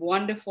in a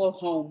wonderful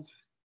home.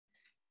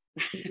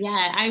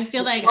 Yeah, I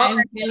feel like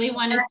I really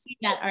want to see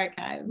that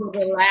archive. For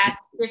the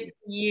last 50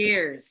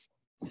 years.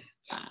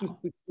 Wow.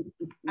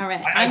 All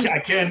right. I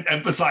can't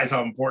emphasize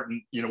how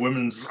important,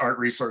 women's art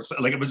resource.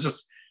 Like, it was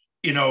just,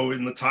 in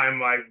the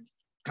time I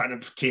kind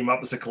of came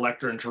up as a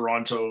collector in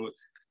Toronto,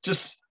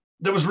 just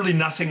there was really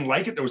nothing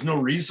like it. There was no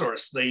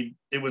resource.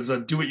 It was a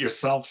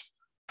do-it-yourself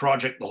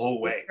project the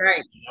whole way.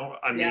 Right.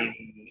 I mean,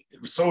 it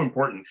was so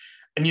important.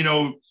 And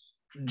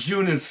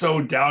June is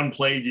so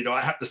downplayed.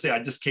 I have to say,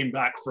 I just came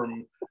back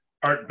from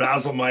Art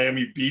Basel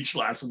Miami Beach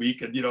last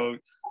week, and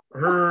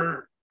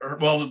her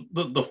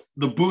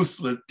the booth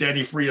with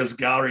Danny Fria's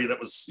gallery, that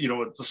was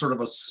sort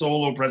of a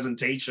solo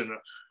presentation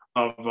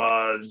of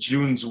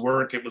June's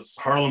work. It was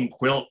Harlem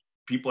Quilt.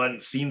 People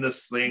hadn't seen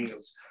this thing. It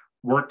was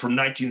work from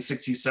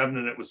 1967,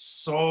 and it was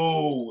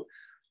so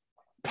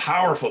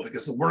powerful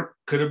because the work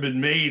could have been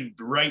made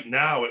right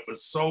now. It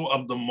was so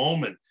of the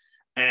moment,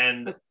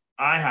 and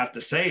I have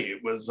to say,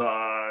 it was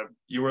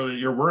you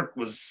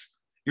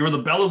were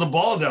the belle of the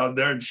ball down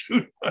there,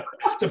 June.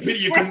 It's a pity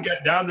you couldn't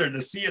get down there to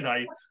see it.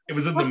 It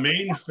was in the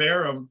main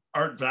fair of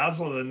Art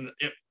Basel, and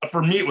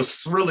for me, it was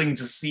thrilling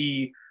to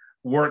see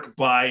work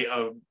by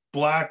a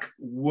Black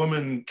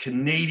woman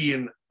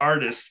Canadian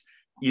artist,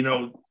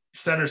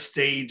 center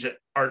stage at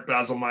Art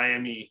Basel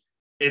Miami.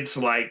 It's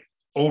like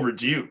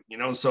overdue,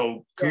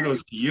 so kudos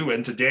to you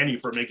and to Danny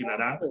for making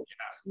that happen.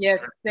 Yes,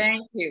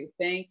 thank you.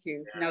 Yeah.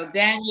 No,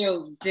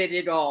 Daniel did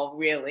it all,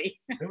 really.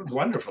 It was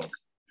wonderful.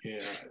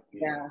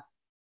 Yeah.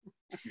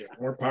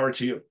 More power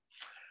to you.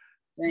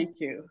 Thank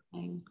you.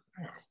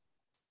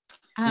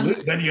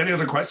 Liz, any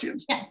other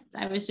questions? Yes,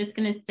 I was just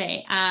going to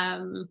say,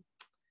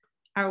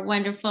 our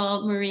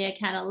wonderful Maria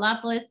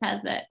Canalopoulos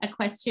has a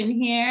question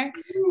here.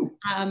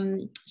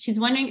 She's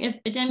wondering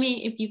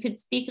if you could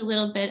speak a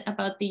little bit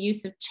about the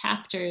use of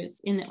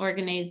chapters in the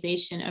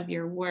organization of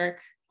your work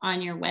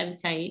on your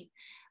website.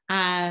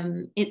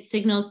 It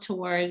signals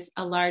towards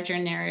a larger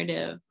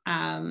narrative.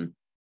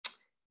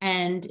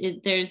 And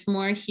there's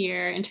more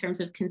here in terms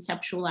of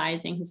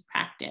conceptualizing his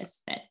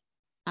practice that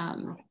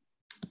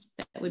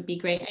would be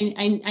great.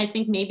 I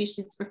think maybe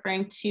she's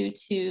referring to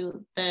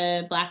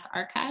the Black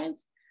Archive.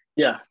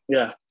 Yeah.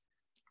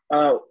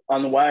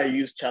 On why I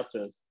use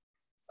chapters.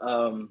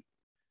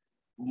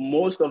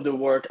 Most of the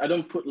work, I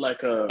don't put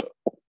like a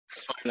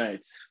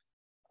finite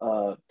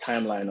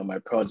timeline on my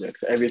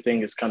projects.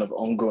 Everything is kind of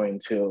ongoing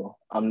till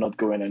I'm not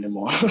going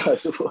anymore, I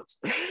suppose.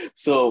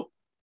 So,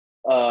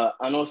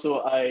 and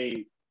also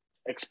I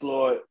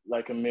explore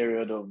like a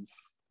myriad of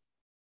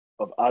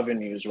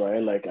avenues,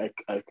 right? Like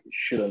I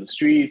shoot on the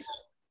streets,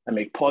 I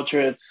make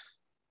portraits,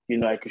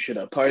 I could shoot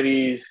at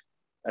parties,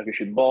 I could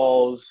shoot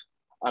balls.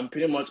 I'm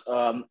pretty much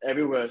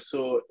everywhere.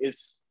 So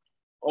it's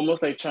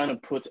almost like trying to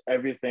put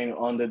everything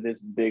under this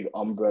big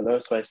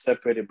umbrella. So I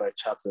separate it by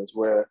chapters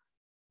where,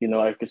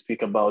 I could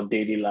speak about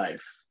daily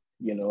life,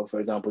 for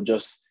example,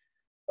 just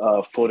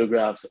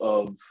photographs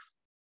of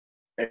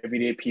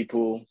everyday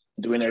people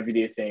doing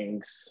everyday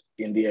things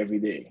in the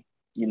everyday.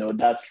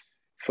 That's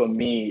for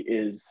me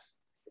is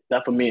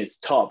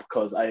top,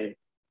 because I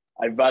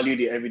value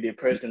the everyday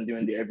person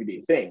doing the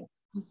everyday thing,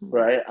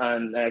 right?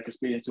 And I could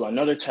speak into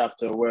another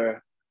chapter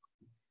where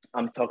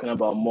I'm talking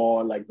about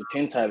more like the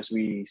tin types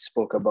we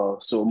spoke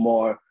about. So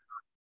more,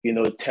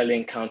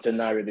 telling counter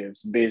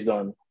narratives based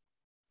on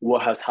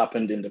what has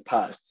happened in the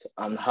past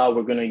and how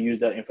we're going to use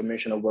that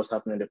information of what's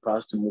happened in the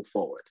past to move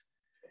forward.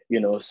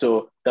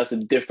 So that's a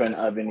different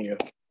avenue.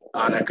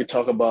 And I could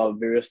talk about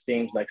various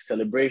things like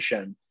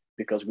celebration,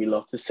 because we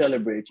love to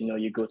celebrate.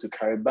 You go to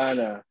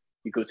Caribana,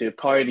 you go to a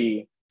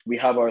party, we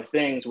have our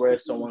things where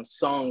someone's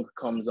song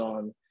comes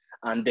on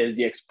and there's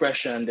the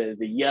expression, there's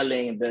the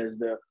yelling, there's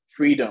the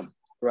freedom,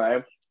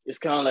 right? It's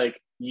kind of like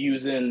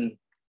using,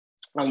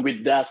 and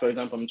with that, for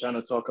example, I'm trying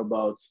to talk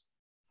about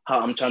how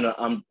I'm trying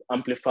to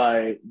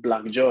amplify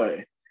Black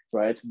joy,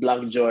 right?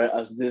 Black joy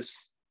as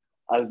this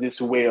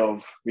way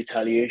of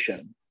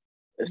retaliation,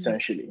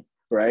 essentially,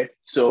 right?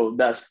 So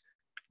that's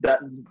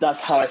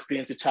how I split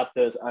into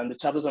chapters, and the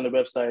chapters on the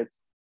website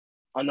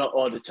are not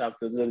all the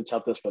chapters. They're the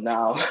chapters for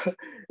now.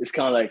 It's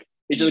kind of like,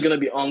 it's just going to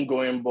be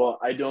ongoing, but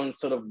I don't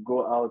sort of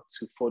go out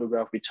to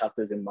photograph with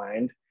chapters in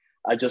mind.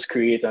 I just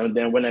create, and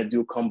then when I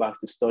do come back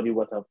to study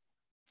what I've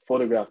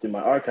photographed in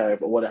my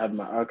archive or what I have in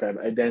my archive,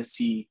 I then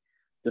see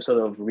the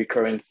sort of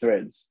recurring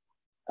threads,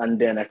 and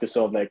then I could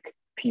sort of like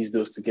piece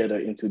those together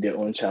into their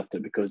own chapter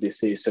because they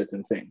say a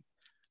certain thing.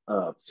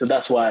 So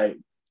that's why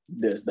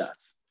there's that.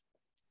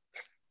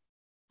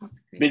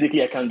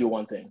 Basically, I can't do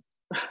one thing.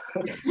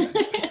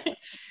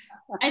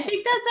 I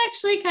think that's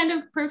actually kind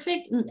of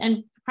perfect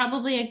and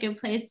probably a good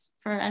place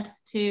for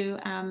us to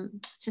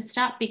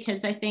stop,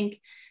 because I think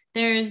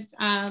there's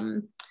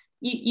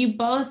you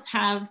both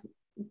have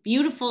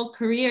beautiful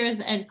careers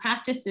and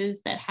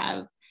practices that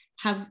have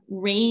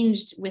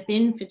ranged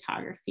within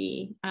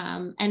photography.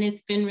 And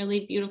it's been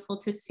really beautiful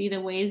to see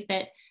the ways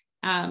that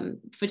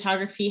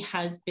photography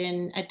has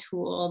been a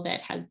tool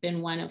that has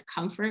been one of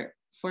comfort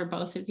for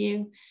both of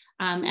you.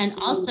 And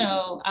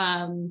also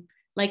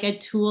like a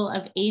tool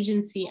of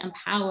agency and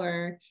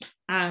power.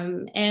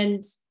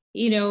 And,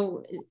 you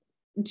know,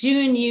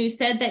 June, you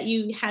said that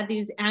you had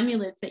these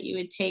amulets that you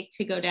would take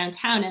to go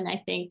downtown. And I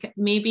think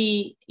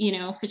maybe, you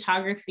know,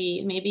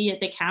 photography, maybe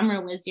the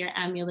camera was your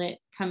amulet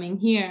coming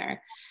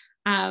here.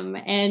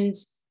 And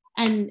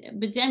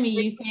Bidemi,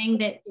 you saying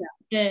that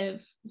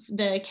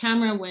the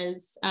camera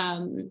was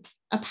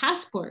a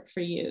passport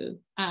for you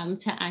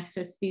to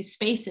access these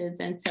spaces.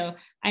 And so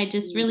I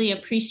just really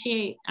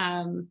appreciate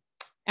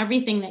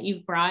everything that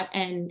you've brought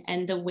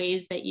and the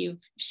ways that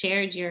you've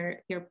shared your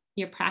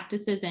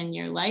practices and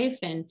your life,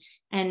 and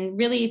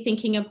really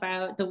thinking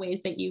about the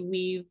ways that you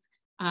weave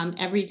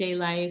everyday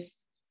life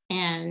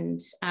and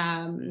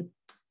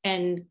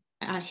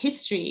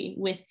history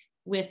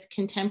with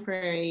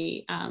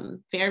contemporary,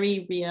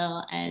 very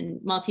real and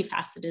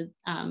multifaceted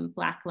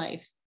Black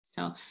life.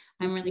 So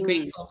I'm really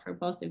grateful for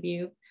both of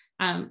you.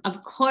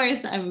 Of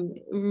course, I'm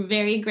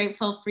very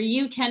grateful for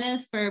you,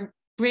 Kenneth, for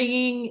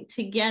bringing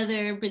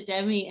together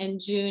Bidemi and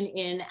June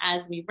in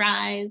As We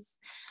Rise.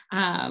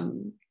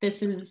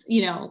 This is,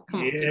 you know, come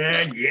on.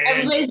 Yeah.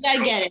 Everybody's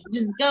gotta get it.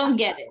 Just go and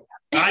get it.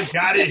 I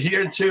got it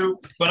here too,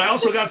 but I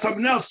also got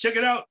something else. Check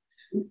it out.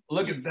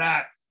 Look at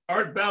that.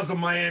 Art Basel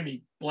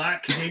Miami,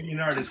 Black Canadian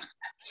artist,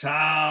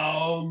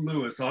 Chow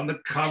Lewis on the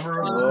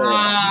cover.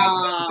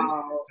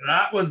 Wow.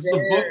 That was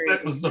the book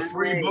that was the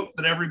free book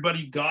that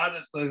everybody got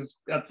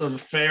at the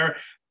fair.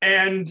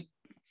 And,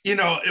 you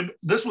know,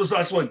 this was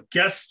also a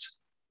guest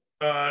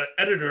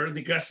editor.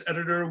 The guest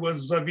editor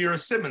was Vera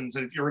Simmons.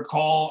 And if you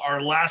recall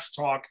our last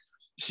talk,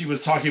 she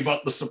was talking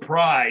about the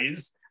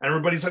surprise. And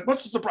everybody's like,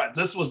 what's the surprise?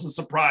 This was the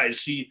surprise.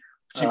 She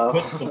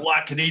put the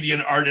Black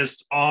Canadian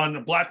artist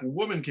on, Black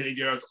woman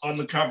Canadian artist on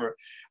the cover.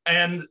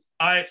 And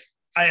I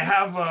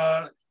have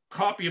a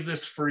copy of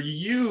this for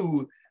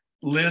you,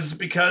 Liz,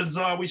 because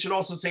we should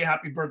also say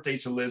happy birthday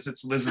to Liz.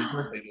 It's Liz's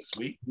birthday this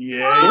week.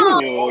 Yeah.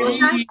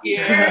 Oh,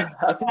 yeah.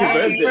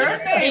 Happy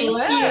birthday,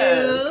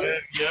 Liz.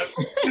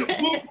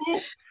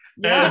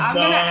 Yeah, I'm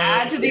going to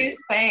add to these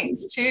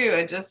thanks too,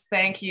 and just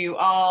thank you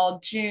all,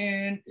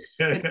 June,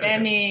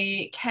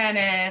 Bidemi,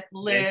 Kenneth,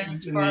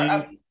 Liz, for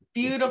a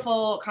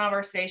beautiful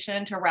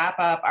conversation to wrap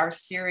up our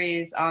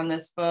series on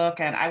this book.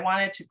 And I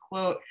wanted to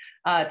quote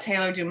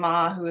Taylor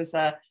Dumas, who is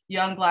a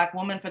young Black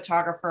woman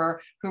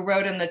photographer, who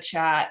wrote in the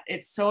chat,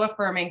 "It's so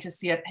affirming to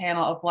see a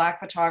panel of Black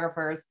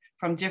photographers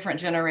from different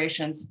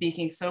generations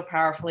speaking so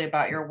powerfully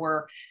about your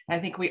work." And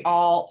I think we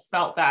all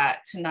felt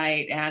that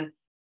tonight. And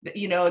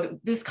you know,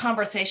 this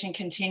conversation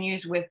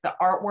continues with the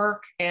artwork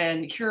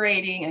and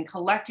curating and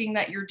collecting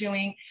that you're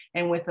doing,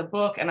 and with the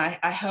book. And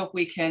I hope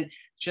we can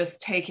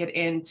just take it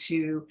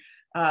into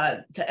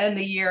to end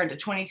the year into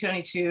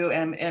 2022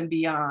 and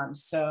beyond.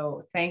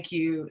 So thank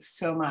you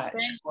so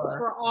much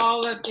for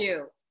all of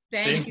you.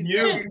 Thank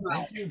you.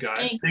 Thank you,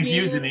 guys. Thank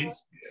you,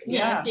 Denise.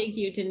 Yeah, thank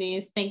you,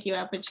 Denise. Thank you,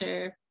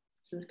 Aperture.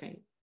 This is great.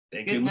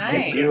 Good night.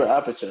 Thank you,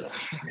 Aperture.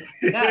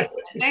 Yeah.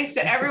 Thanks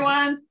to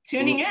everyone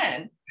tuning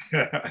in.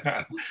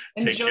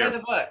 Enjoy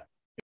the book.